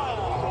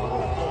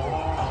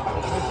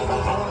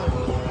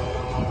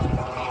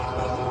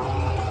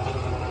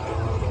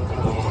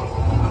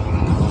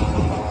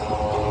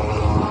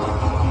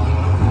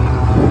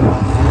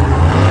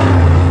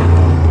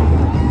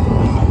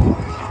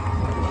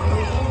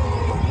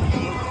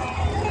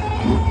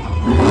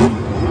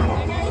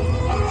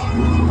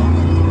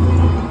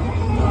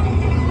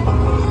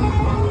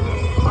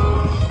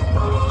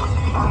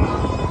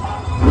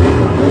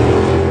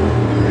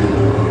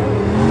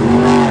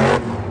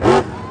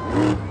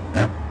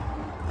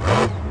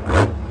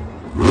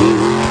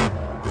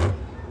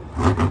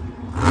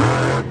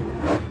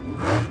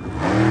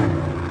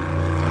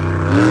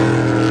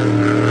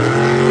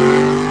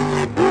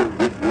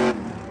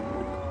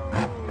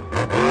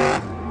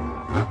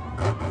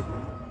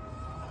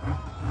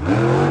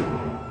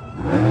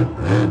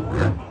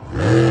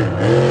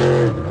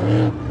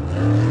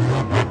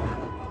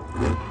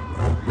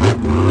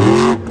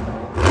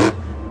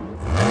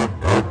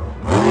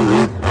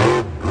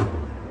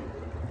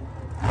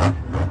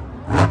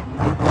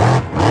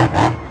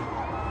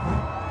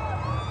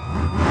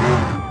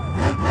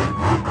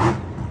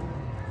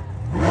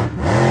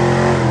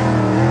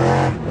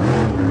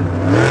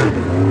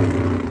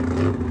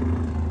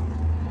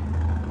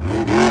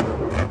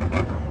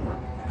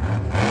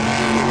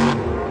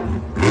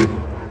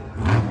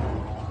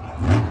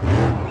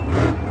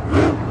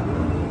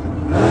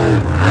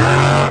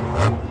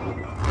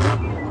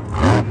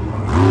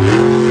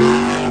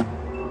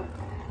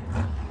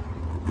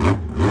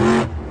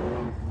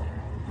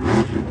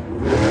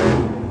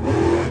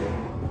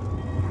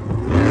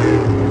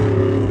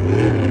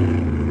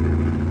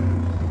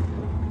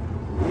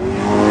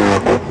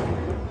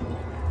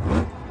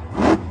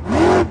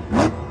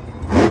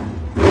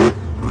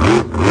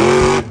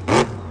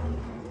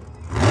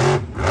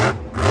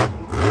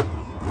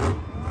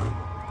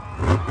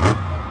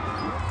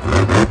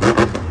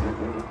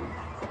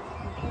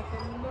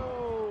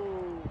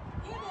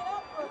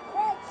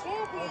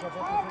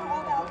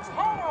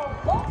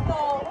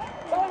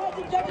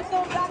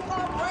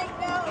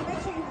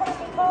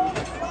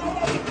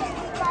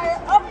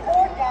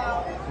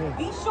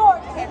 Be sure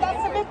to hit that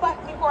submit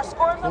button before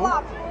scores are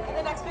locked in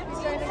the next 15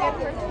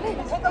 seconds.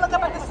 Take a look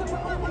up at the Super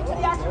Blue to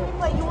the action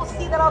replay. You will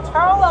see that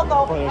Toro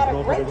Loco had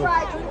a great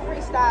try doing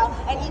freestyle,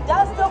 and he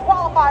does still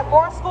qualify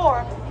for a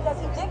score because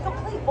he did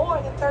complete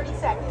more than 30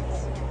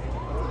 seconds.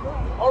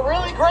 A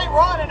really great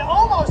run and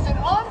almost an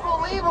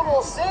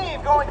unbelievable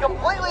save going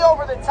completely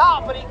over the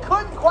top, but he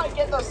couldn't quite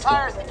get those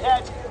tires to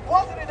catch.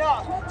 Wasn't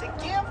enough to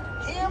give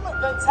him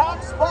the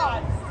top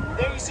spot.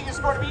 There you see his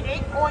score to be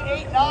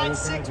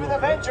 8.896 with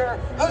Avenger.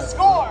 The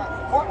score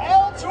for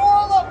El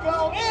Toro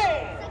Loco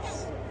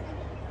is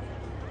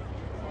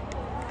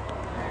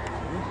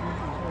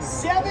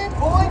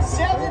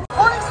 7.7.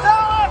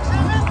 Freestyle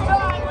action this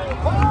time with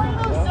Bari,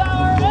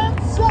 Musawwir, and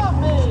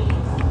Zombie.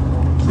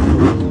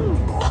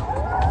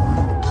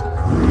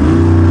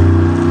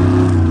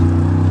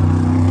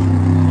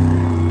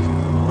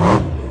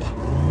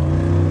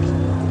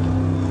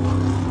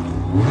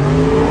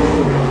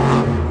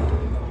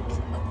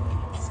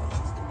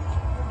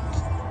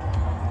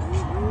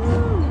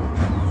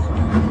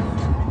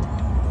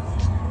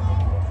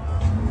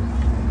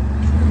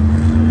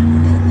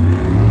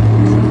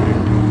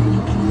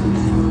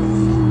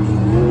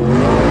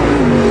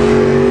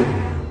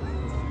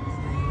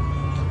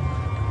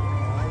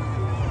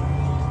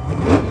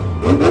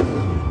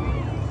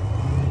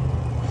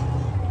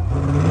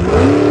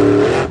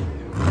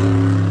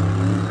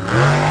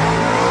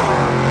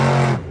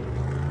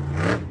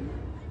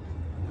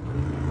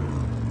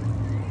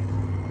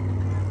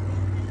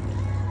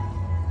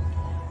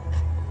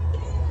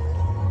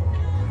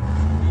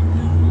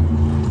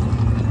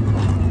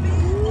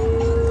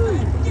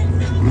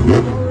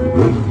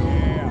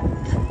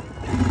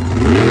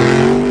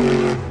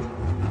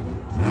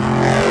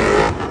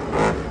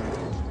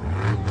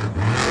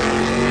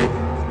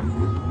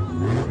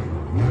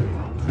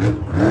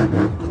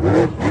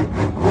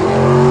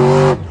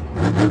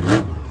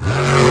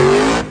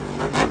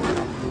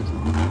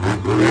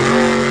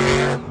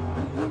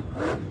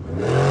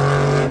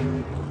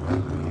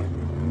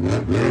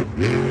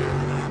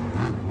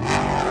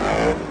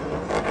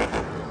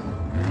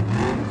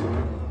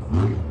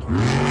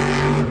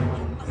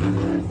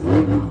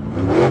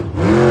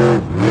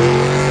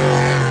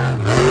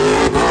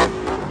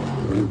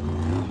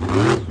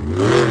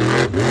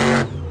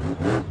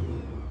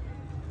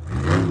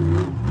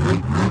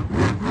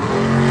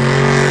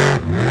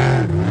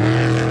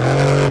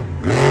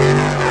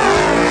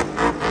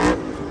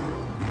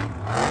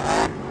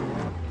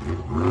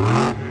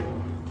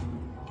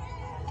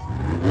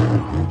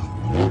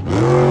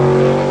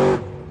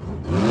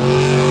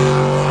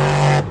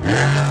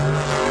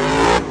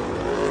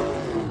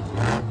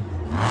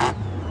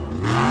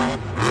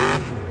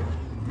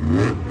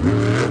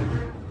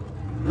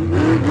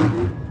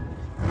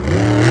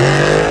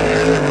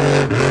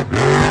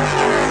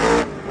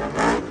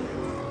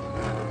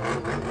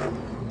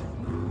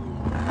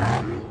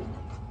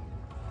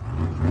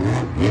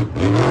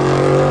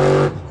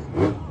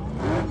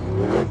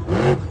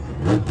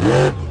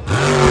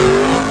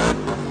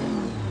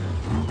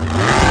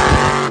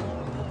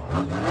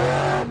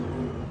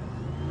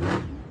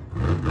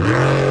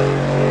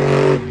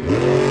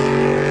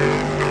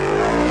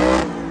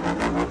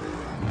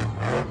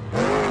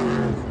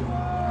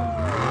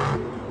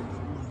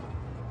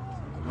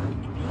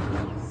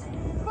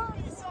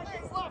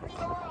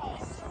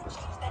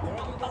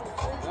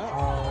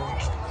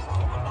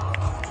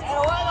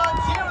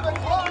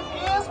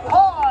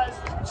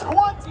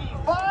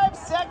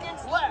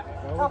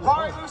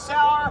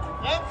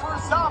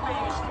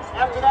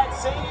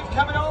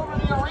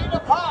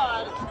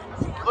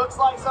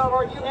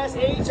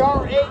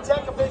 USHRA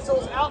tech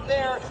officials out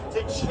there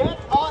to check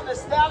on the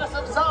status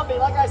of Zombie.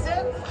 Like I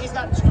said, he's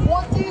got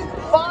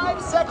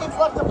 25 seconds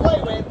left to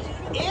play with.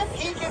 If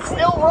he can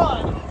still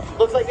run,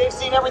 looks like they've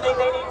seen everything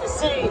they need to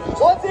see.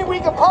 So let's see if we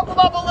can pump him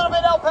up a little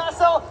bit, El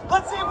Paso.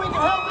 Let's see if we can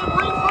help him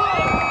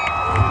reframe.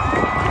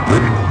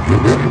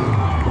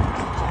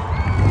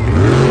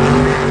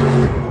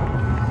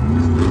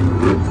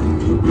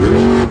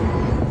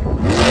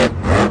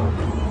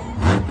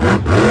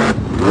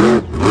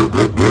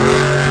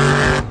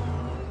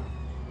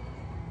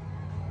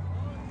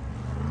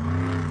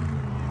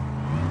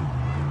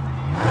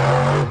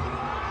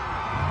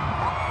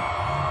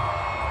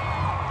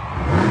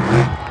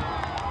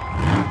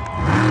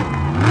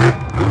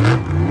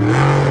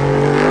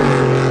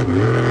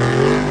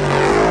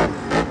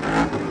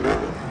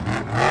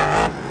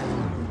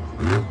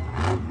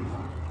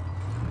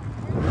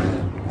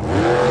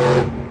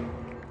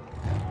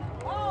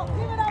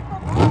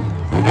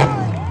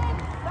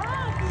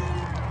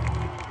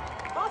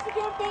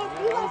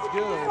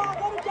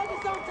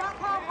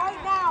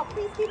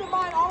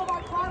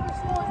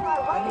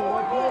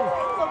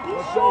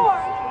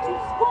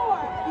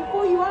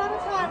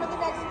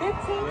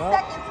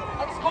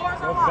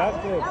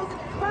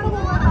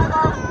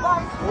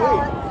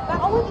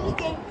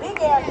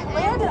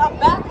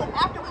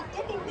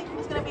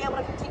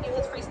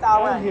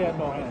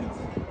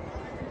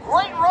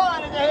 Great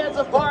run. in the hands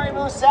of Bari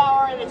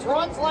Musawwir, and it's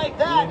runs like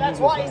that. That's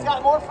why he's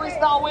got more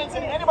freestyle wins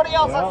than anybody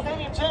else on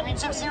Stadium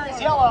Championship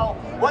Series Yellow.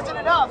 Wasn't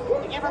enough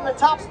to give him the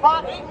top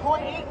spot,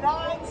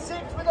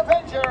 8.896 with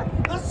Avenger.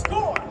 The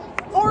score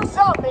for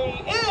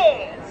Zombie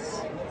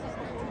is...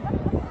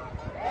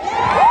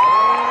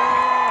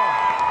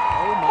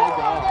 Oh my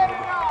God.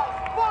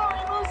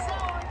 Bari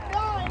Musawwir,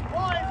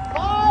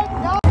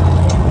 9.59.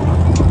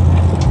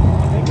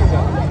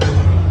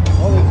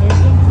 Oh, they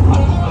changed it?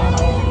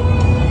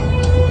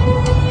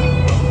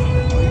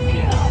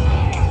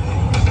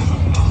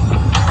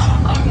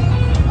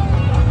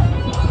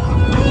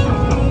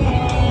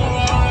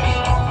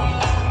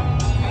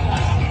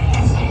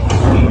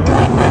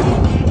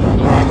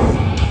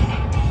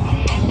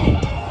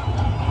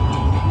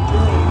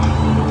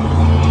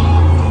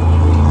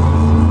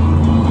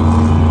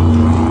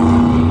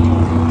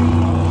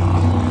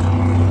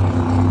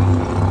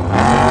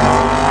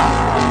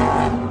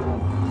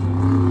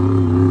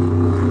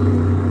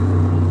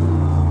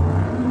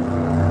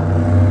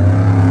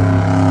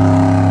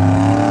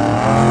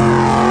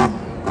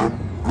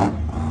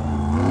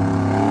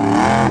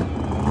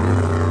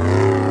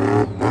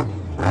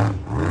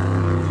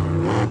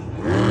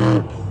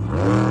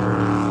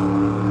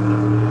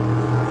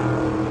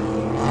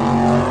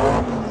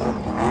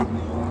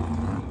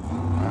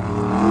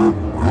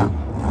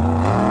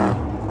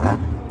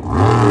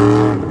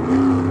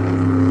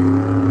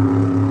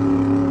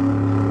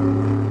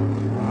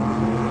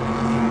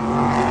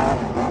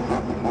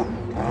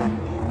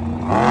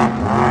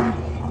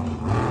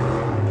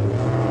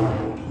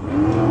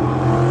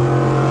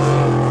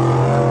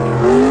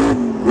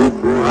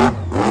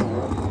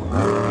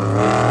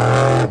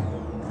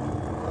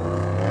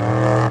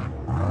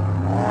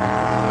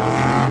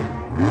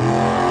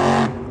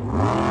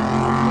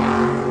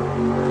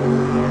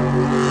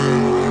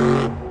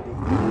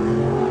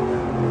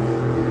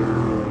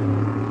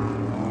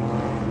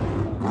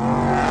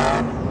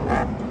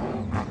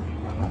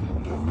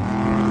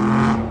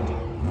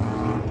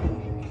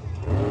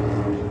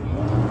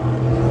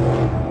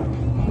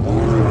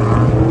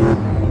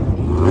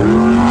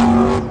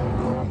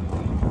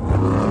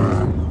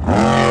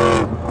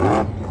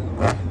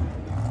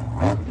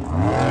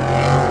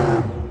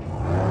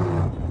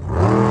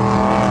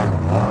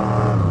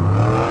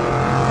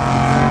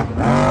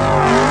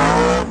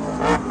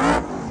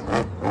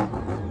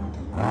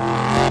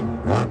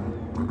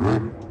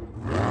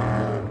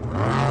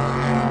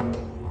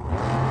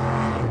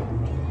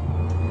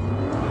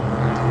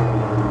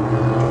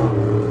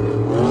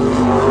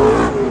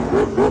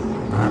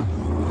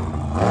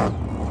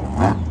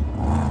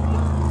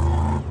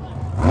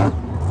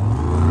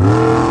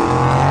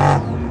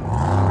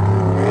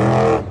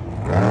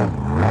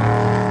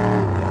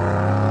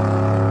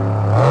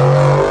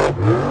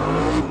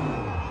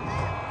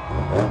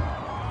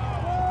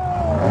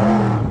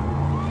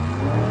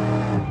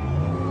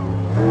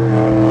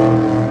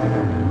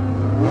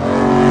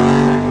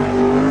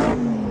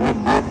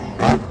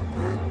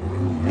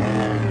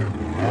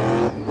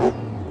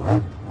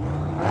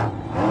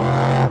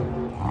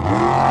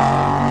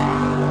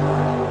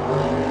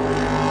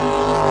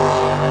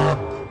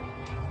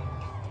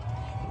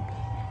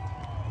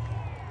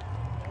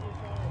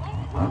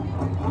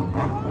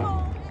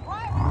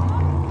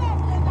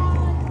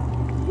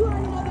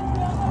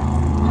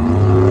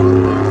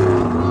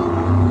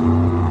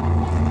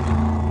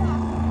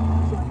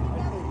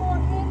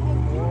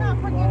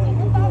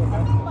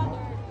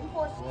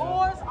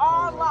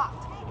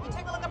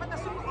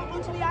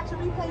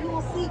 replay, you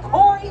will see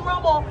Cory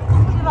Rummell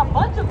completed a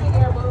bunch of big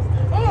air moves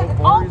and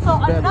also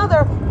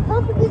another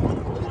perfectly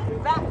executed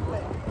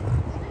backflip.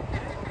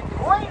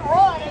 Great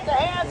run in the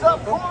hands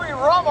of Cory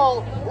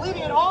Rummell,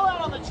 leaving it all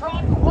out on the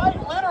track quite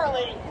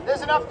literally.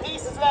 There's enough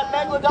pieces of that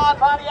Megalodon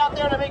body out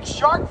there to make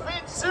shark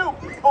fin soup,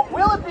 but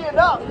will it be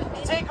enough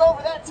to take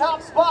over that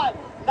top spot?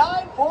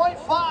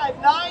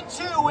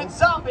 9.592 with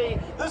Zombie.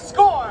 The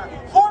score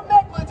for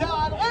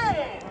Megalodon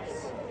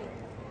is...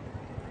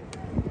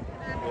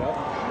 Yep,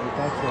 I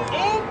thought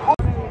so.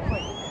 8.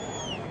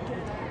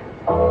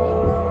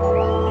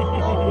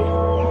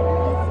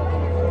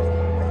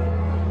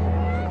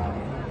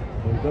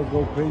 It does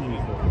go crazy,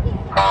 so.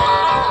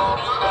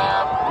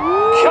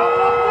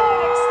 Coming up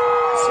next,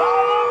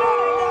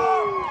 Menninga,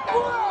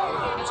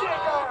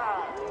 Jigger.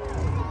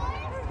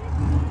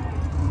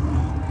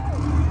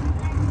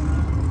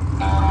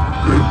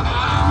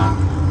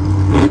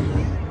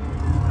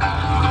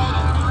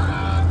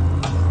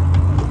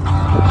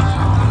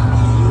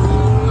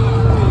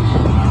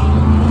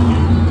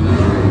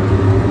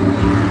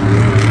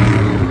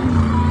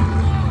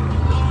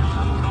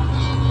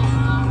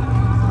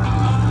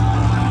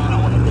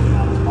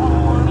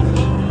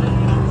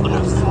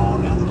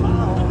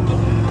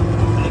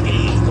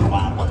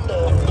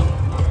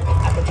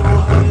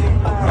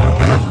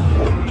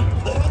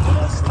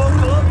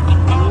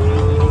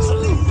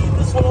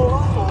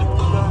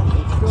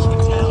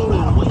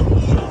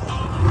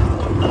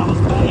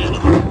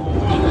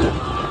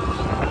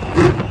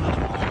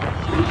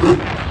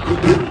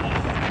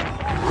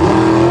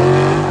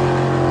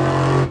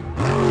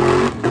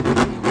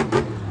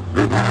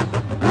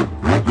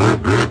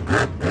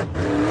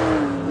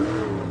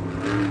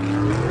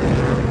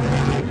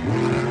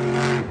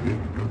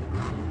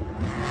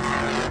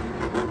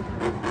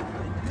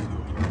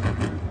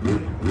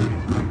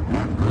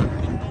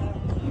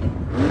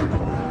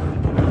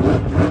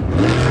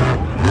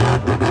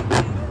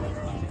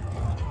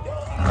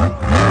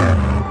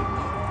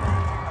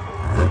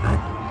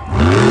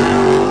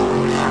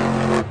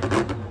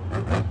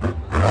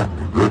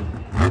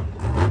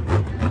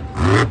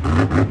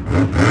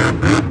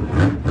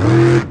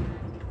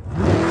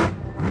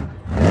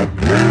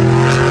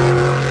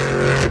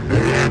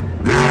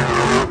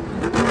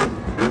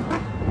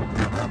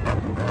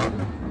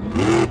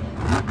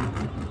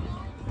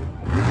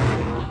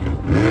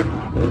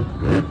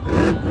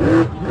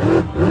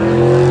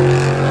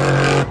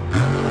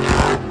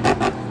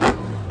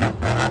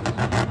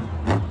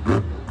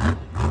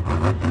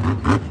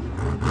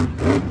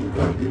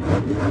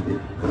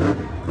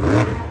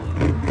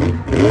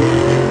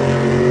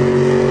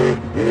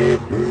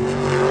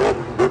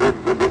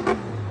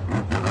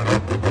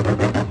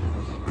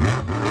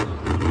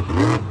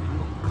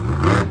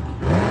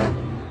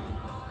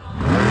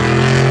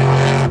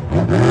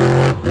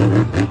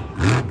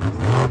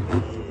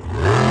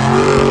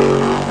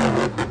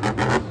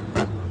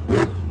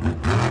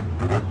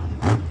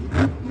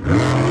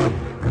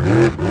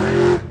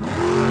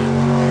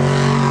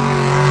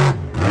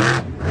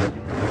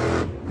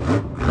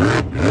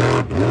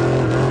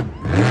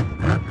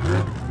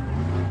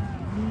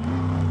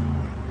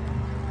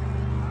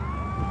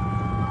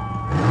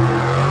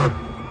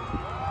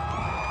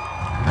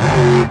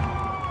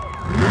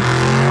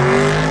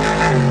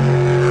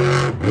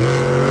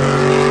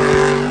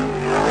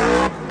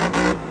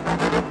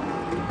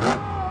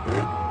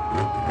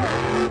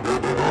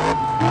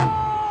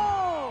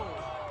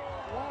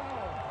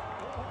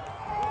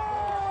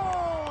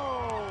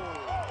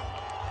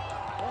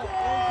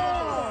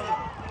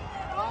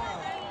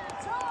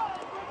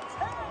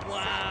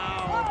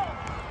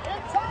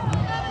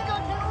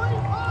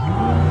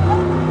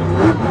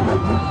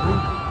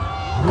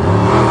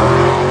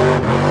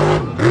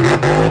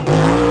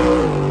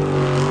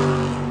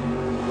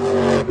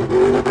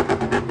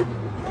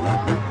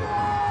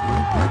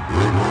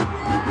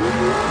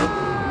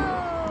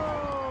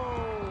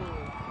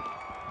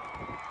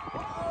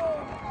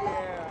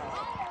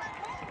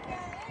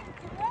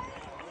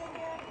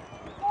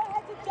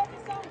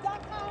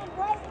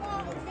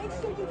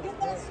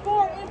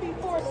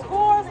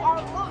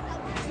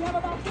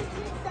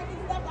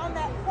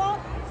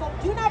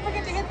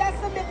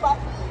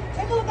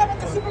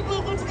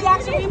 into the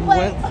action replay.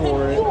 Went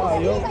for it. You will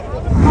see a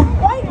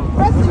quite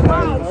impressive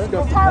ride from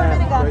Toro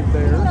Menninga. Right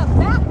there. He's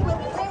gonna backflip,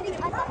 landing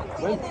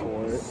Went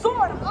for it.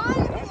 soared high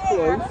in the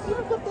air, and then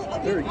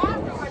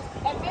afterwards,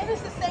 and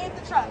managed to save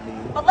the truck.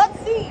 But let's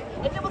see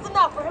if it was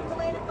enough for him to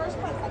land in first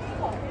place like he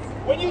was.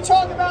 When you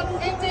talk about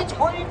vintage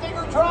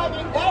Gravedigger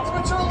driving, that's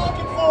what you're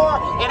looking for.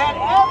 It had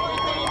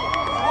everything.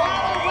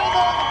 Throttle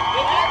rhythm,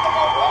 it had the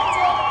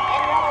momentum,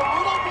 and it had a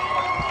little bit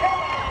of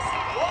chaos.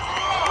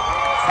 Wasn't enough.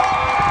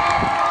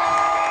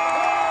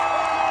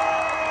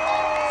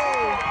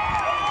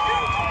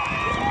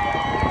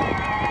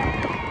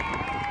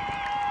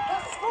 The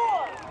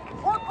score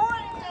for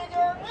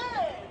Gravedigger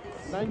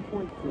is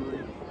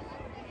 9.3.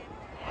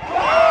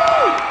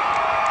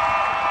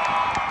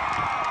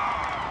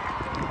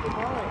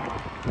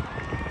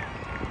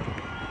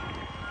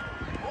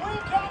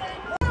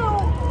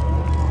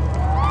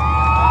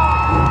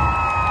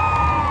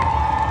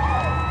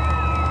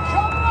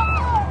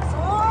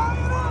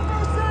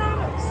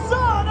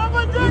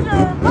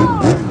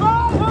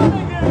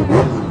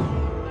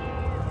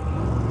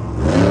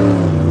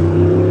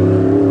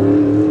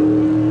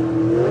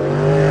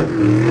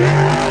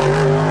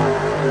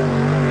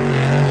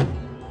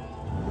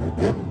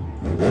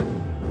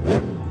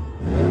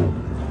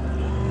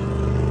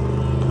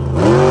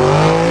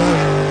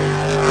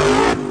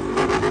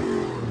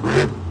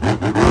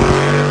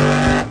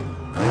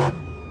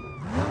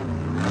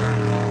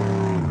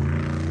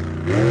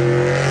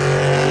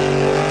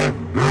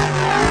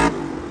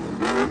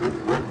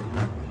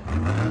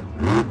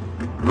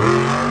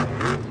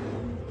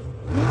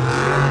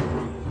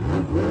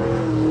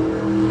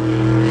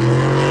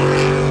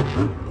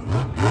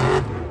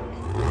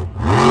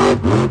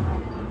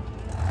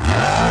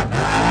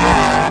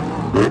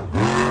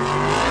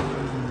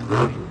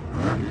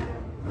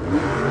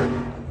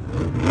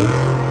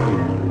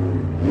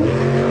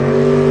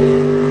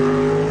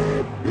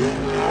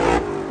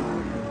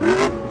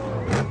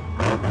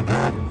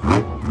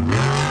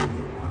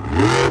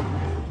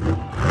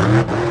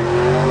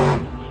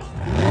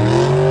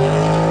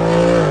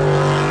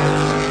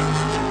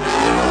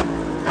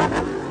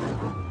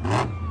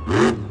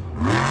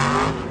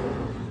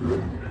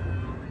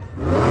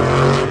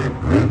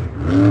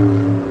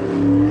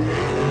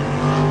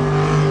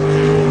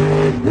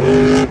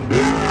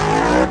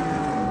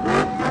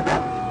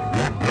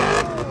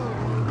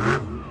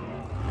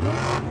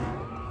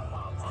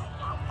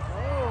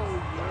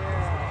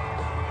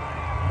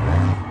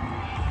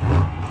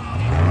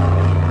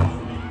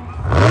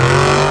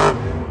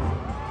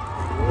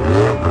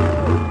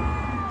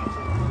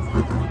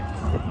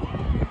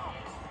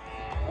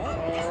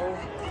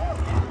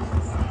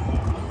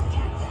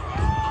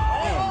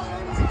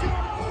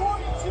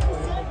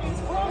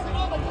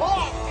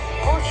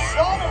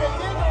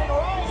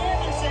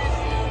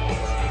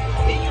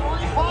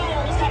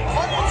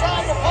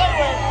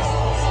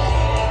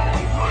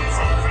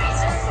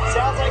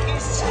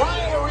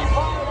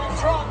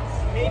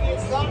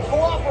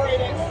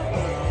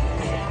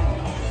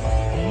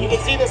 You can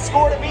see the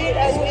score to beat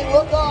as we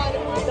look on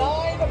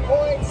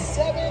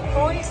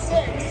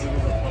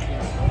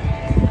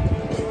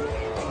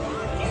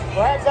 9.736.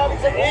 Kraig's having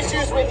some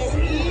issues with his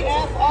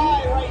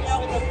EFI right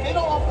now in the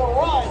middle of the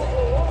run.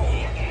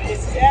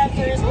 This is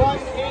after his run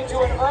came to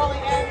an early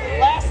end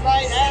last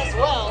night as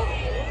well.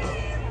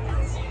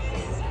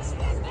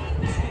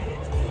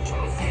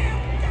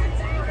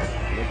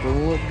 That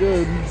doesn't look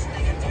good.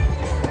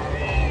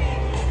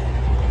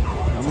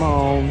 Come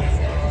on.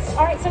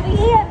 All right, so the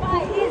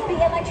EFI is the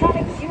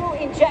electronic fuel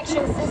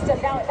injection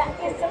system. Now, that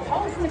is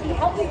supposed to be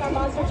helping our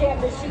Monster Jam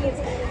machines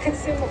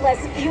consume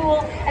less fuel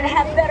and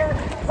have better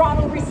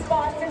throttle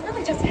response and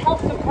really just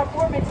help the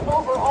performance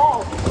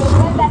overall. So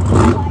when that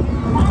EFI is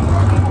not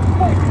working, of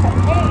course, it's a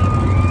pain,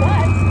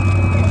 but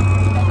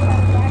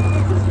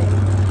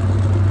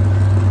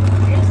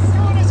as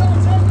soon as our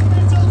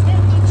temperamental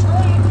hit the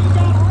track, he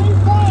got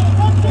refired.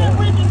 That's it,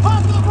 we can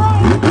pop the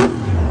brake.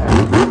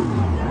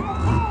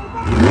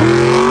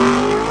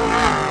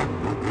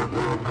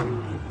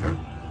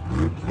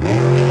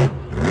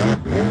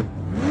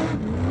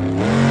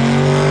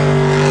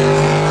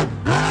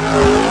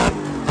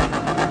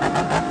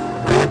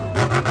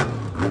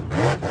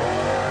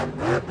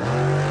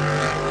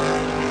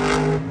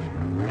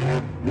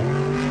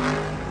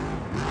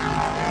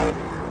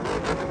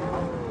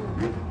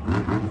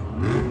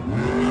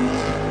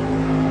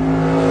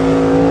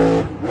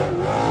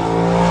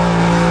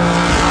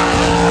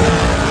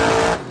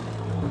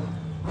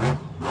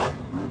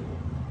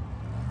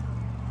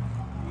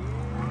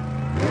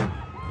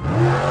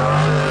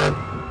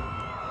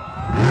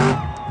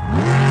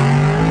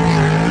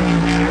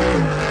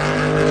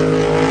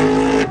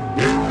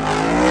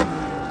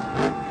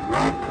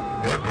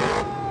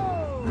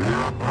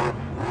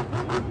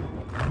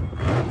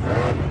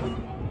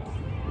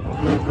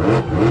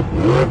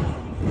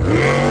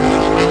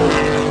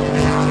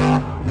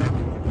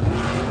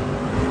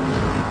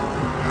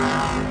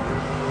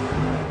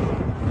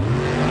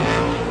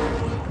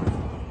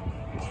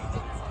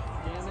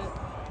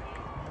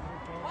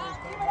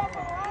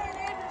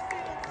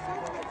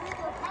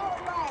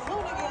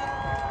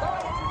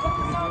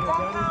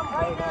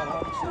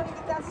 sure to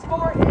get that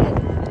score in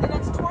the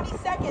next 20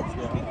 seconds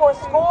before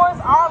scores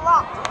are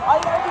locked. All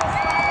you gotta do is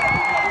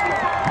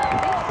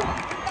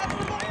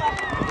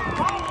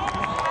slide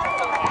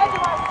that edge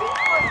of our seat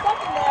for a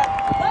second there,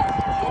 but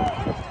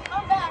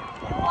come back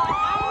and fly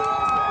out of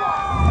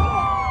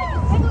the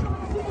score. Take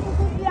a look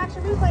at the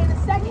action replay in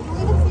a second.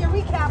 You'll even see a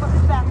recap of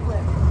his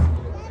backflip.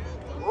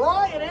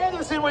 Ryan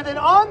Anderson with an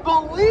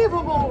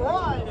unbelievable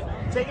run,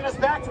 taking us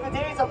back to the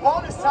days of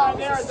bonus time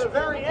there at the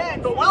very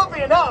end, but will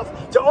be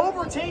enough to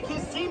overtake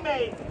his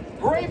teammate.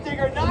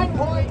 Gravedigger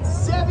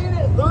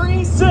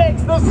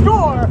 9.736. The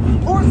score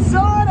for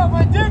Son of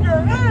a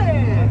Digger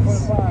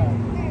is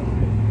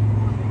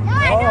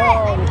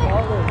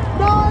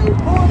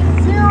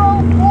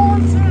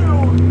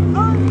 9.042.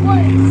 Third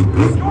place.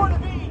 The score to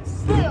beat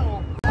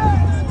still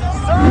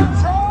Sir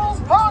Charles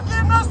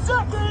Pauken the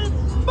second.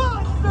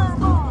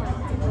 Mastermind.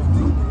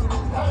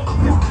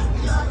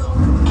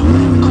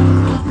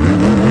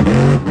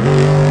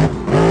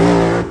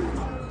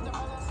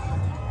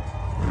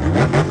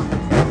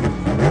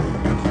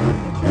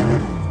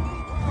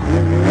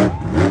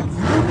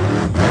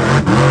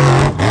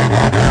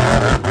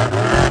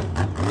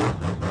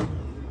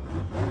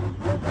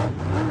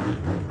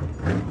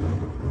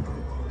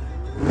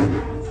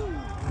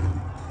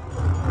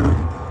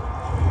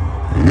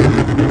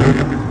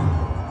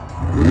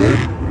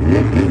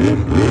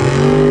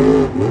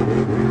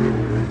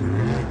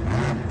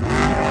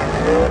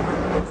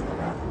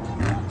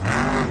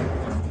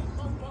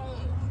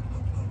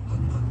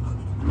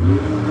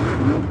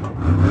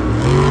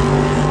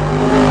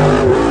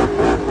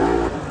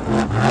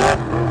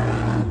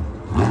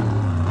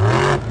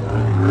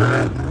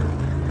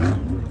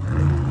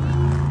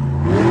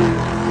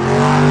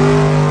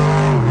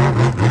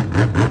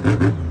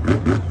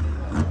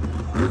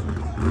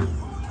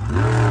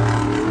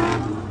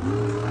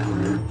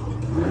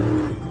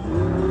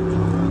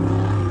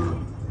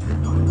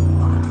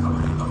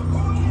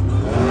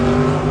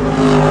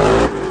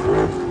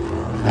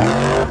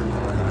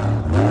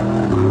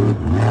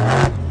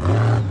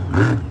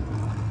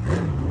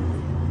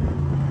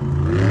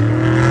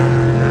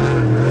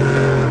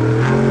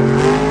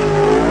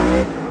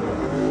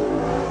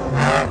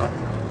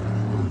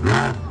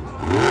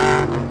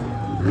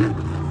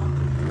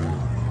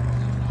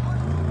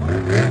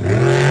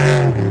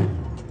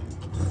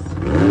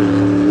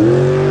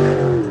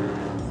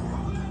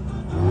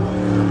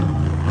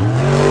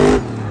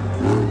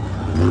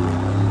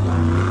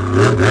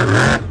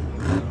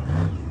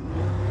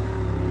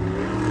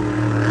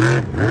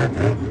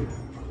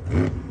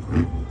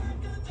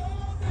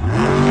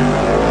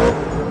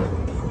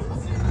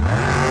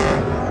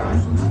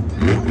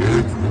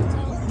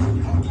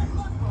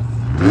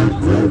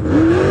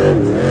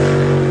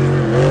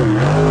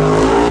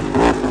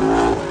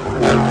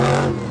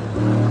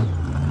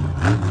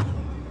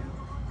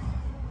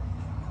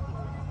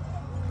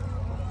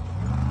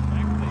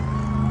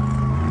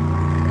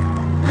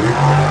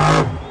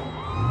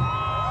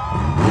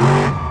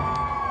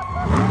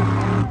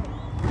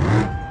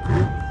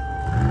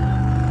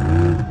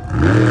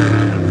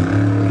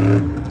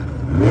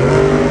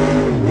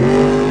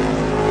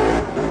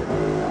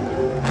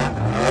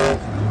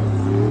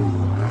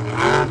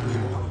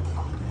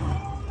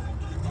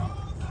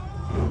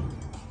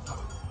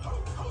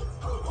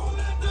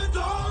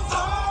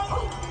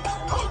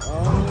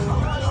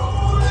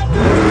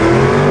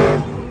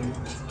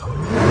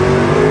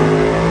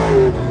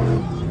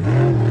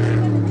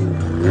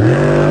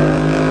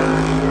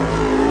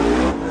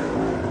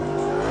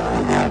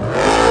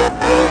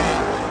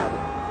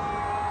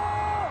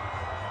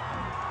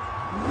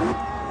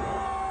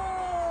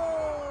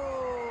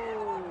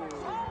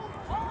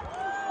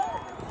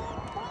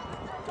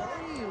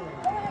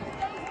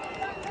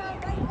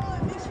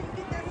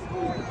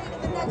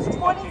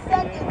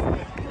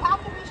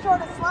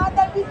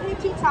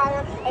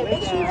 tire and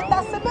make sure you hit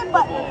that submit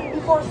button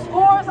before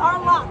scores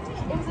are locked.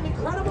 It was an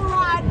incredible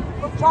ride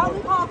from Charlie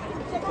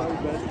Pauken. Check out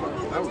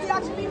the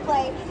action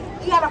replay.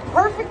 He had a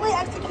perfectly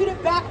executed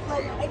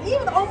backflip and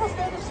even almost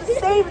managed to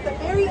save at the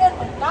very end,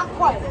 but not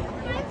quite.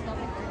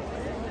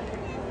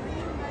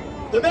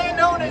 The man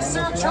known as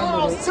Sir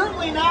Charles,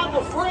 certainly not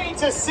afraid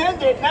to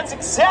send it, and that's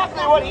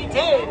exactly what he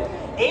did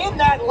in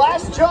that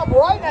last jump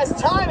right as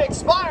time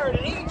expired,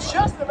 and he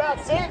just about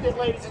saved it,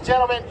 ladies and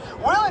gentlemen.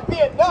 Will it be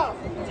enough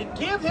to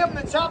give him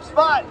the top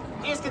spot?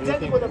 He is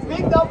contending with a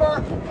big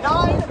number,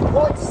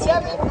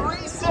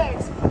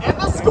 9.736, and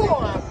the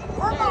score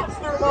for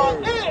Monster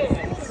Mutt is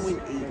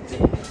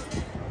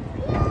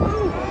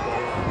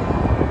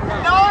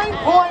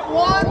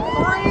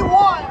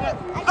 9.131.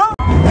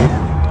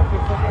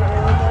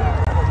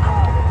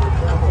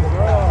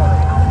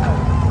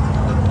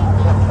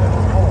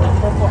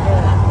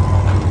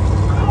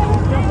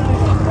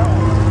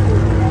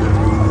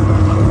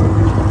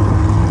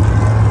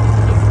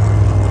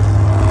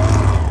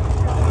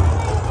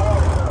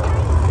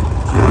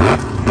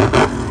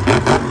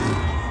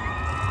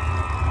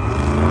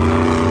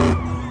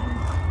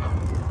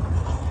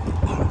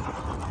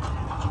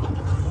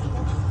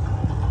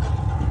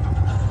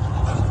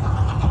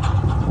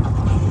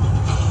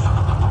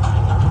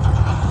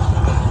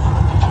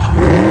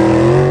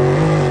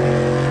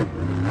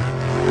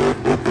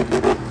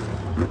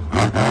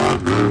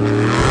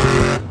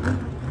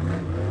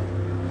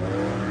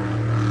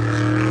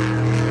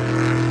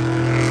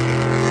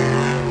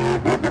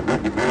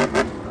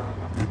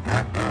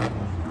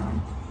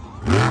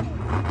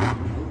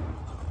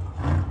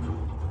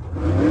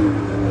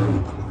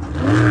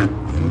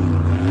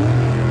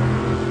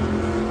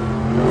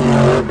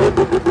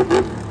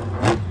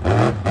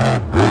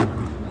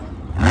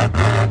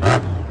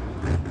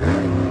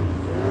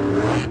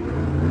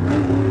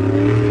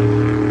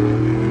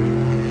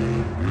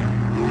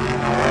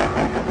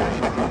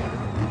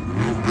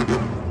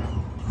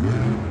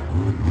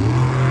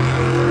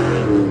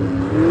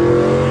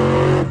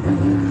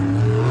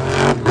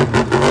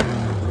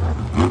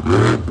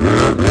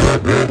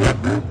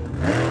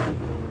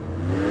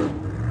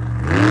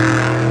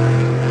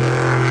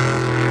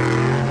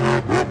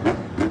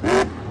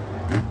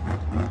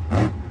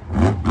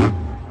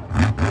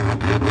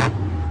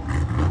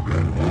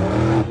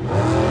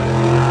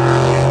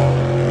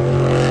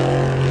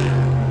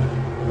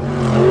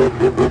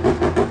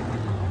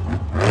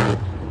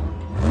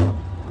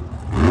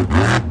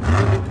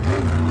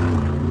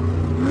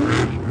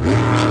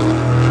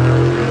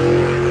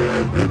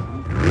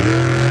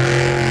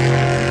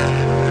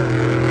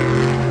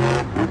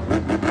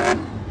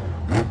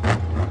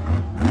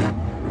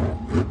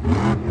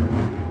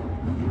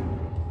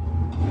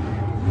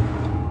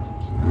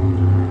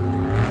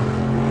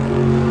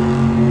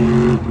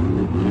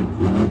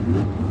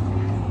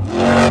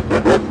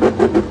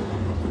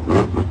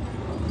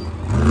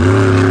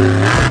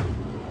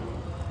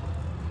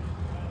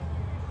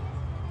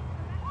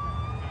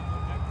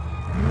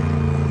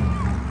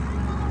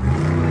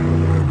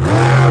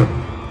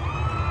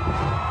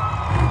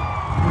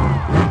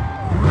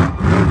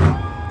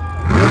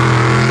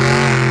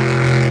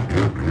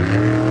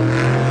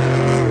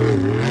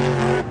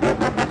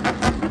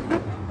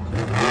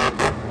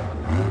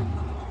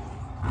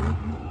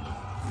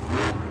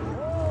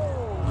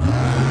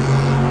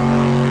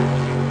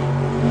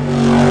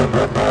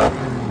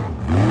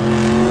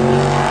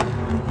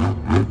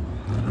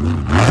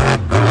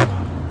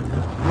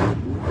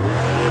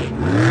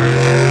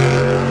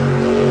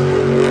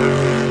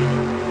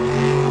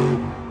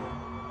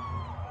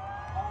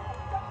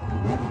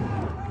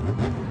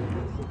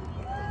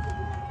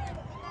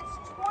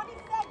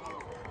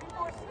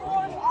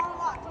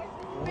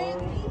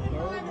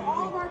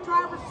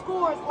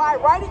 scores lie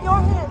right in your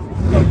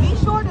hands. So be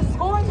sure to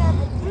score them,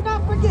 and do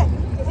not forget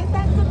to hit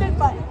that submit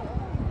button.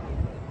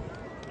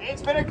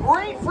 It's been a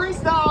great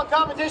freestyle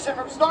competition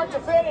from start to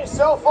finish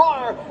so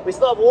far. We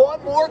still have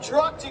one more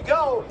truck to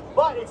go,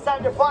 but it's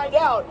time to find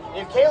out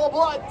if Kayla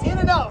Blood did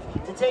enough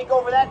to take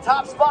over that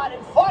top spot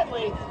and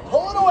finally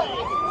pull it away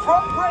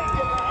from Kraig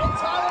and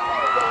Tyler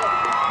Menninga.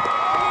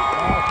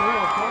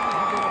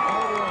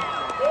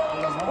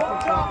 Kayla is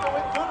pulled off and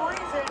with good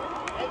reason.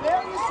 And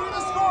there you see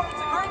the score. It's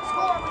a great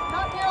score, but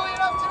not nearly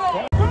enough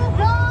today.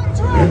 Bakugan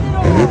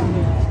Dragonoid!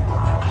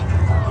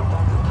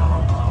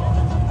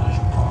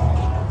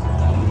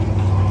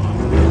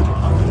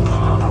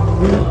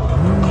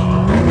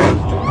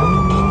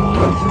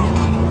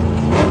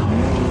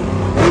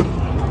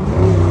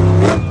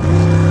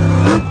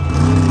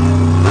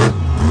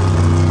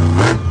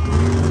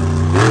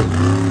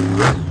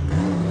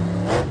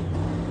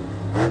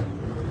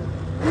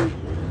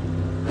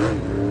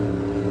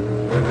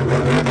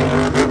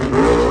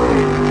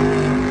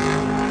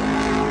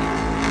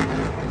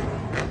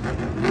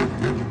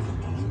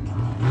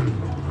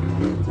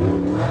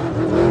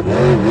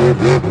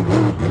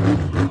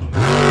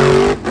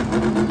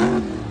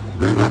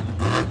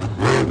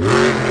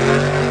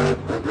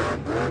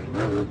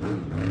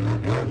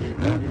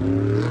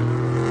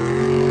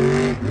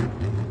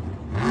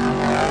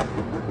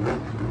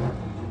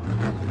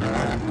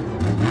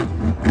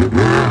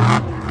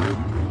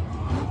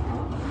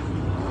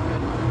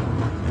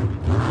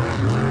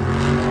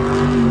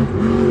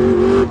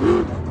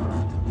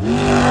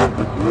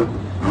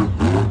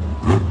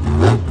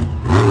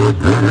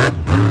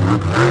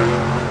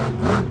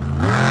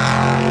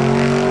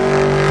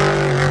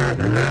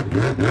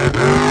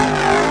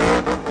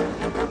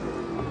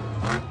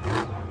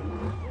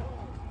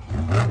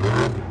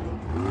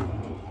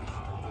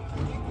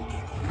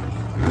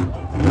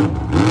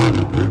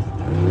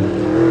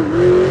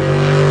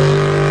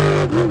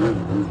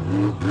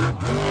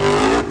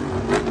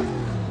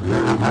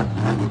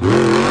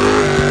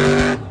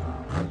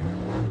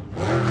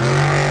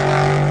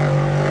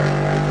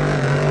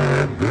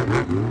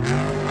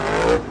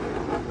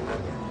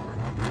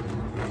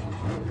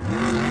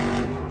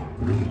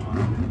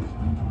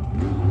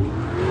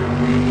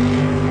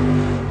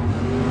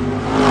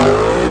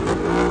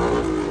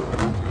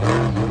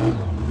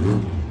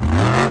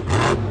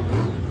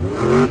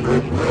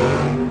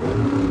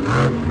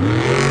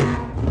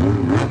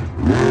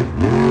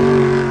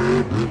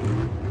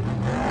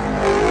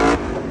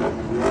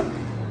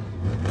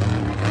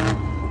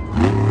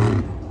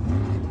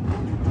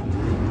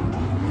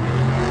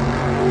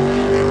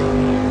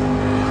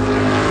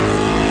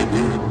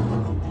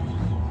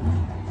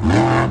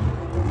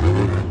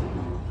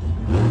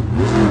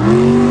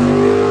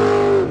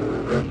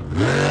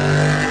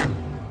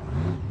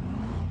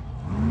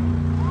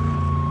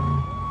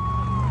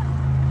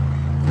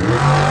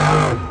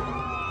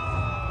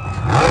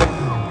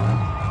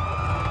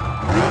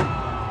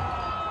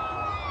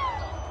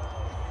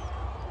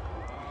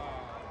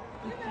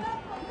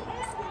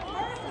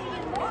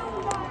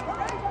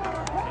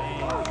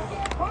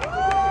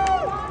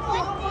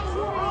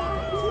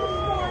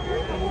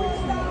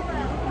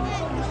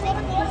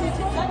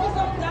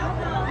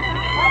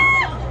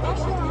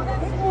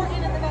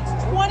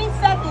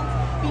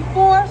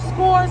 Before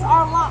scores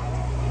are locked.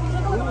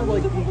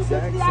 Like the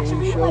exact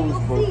same shows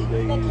both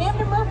days. That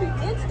Camden Murphy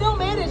did still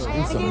manage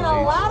to gain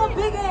a lot of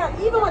big air,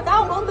 even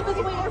without both of his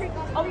wings.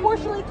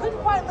 Unfortunately, couldn't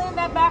quite land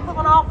that backflip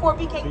on all 4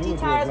 BKT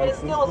tires, but it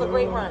still was a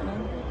great run.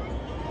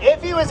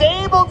 If he was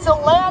able to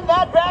land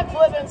that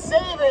backflip and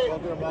save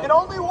it, you can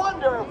only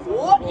wonder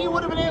what he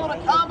would have been able to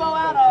combo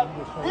out of.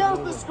 There's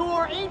the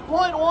score,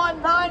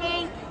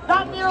 8.198.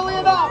 Not nearly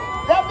enough.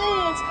 That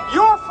means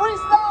your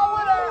freestyle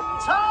winner,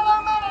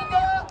 Tyler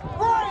Menninga,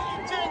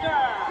 Brain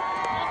Digger.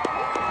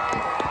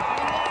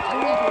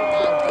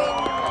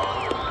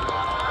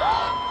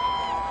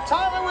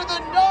 Tyler with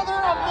another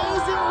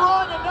amazing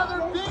run,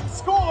 another big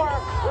score.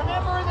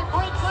 Remember in the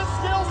Great Cliff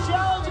Skills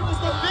Challenge, it was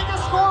the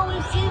biggest score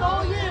we've seen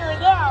all year, and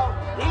now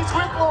he's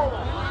Rick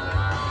Roller.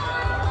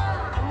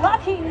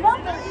 Lucky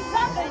number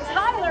 7,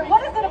 Tyler.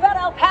 What is it about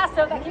El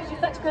Paso that gives you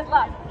such good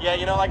luck? Yeah,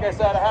 you know, like I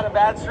said, I had a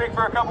bad streak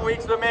for a couple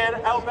weeks, but man,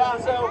 El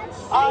Paso,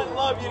 I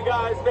love you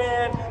guys,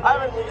 man. I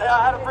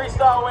had a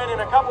freestyle win in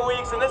a couple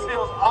weeks, and this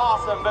feels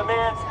awesome. But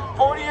man,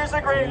 40 years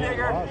of Grave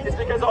Digger is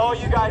because of all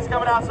you guys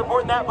coming out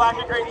supporting that black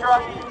and gray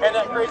truck and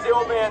that crazy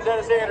old man,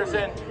 Dennis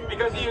Anderson.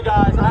 Because of you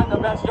guys, I had the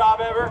best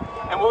job ever,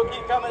 and we'll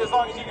keep coming as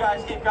long as you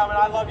guys keep coming.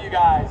 I love you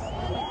guys.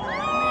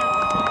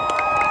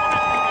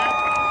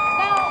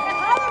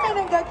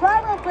 The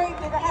driver of Grave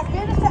Digger has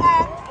managed to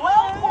add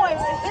 12 points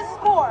to his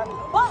score,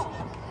 but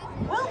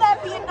will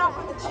that be enough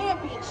for the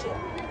championship?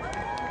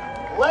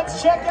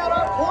 Let's check out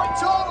our point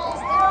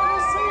totals. There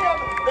you see them.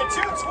 The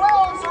 2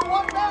 12s are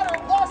what matter,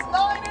 plus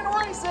 9 in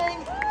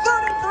racing,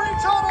 33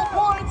 total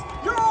points.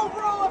 Your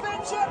overall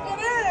event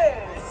champion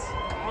is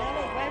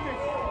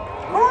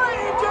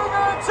Grave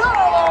Digger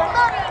Tyler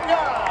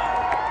Menninga.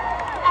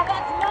 And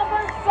that's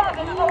number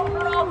 7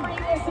 overall for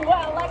you as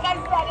well. Like I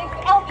said, it's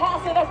El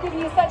Paso that's giving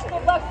you such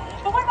good luck.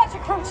 But what about your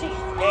crew chief?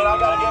 Man, I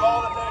gotta give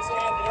all the thanks to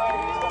Anthony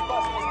Ryder. He's been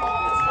busting his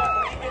ball this stuff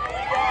week in,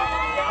 week out,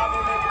 and I've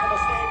been making the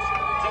mistakes.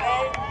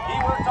 Today, he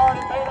worked hard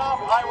and paid off,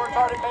 I worked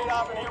hard and paid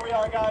off, and here we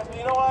are, guys. But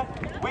you know what?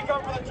 We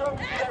come for the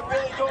trophies that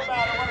really don't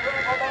matter. What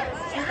really matters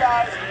is you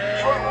guys.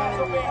 Your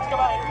Paso fans come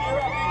out here year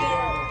after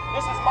year.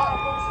 This is my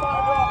first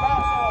time to El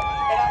Paso,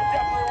 and I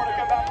definitely want to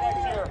come back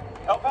next year.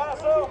 El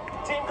Paso,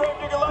 Team Grave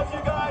Digger loves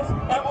you guys,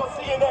 and we'll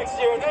see you next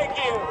year. Thank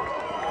you.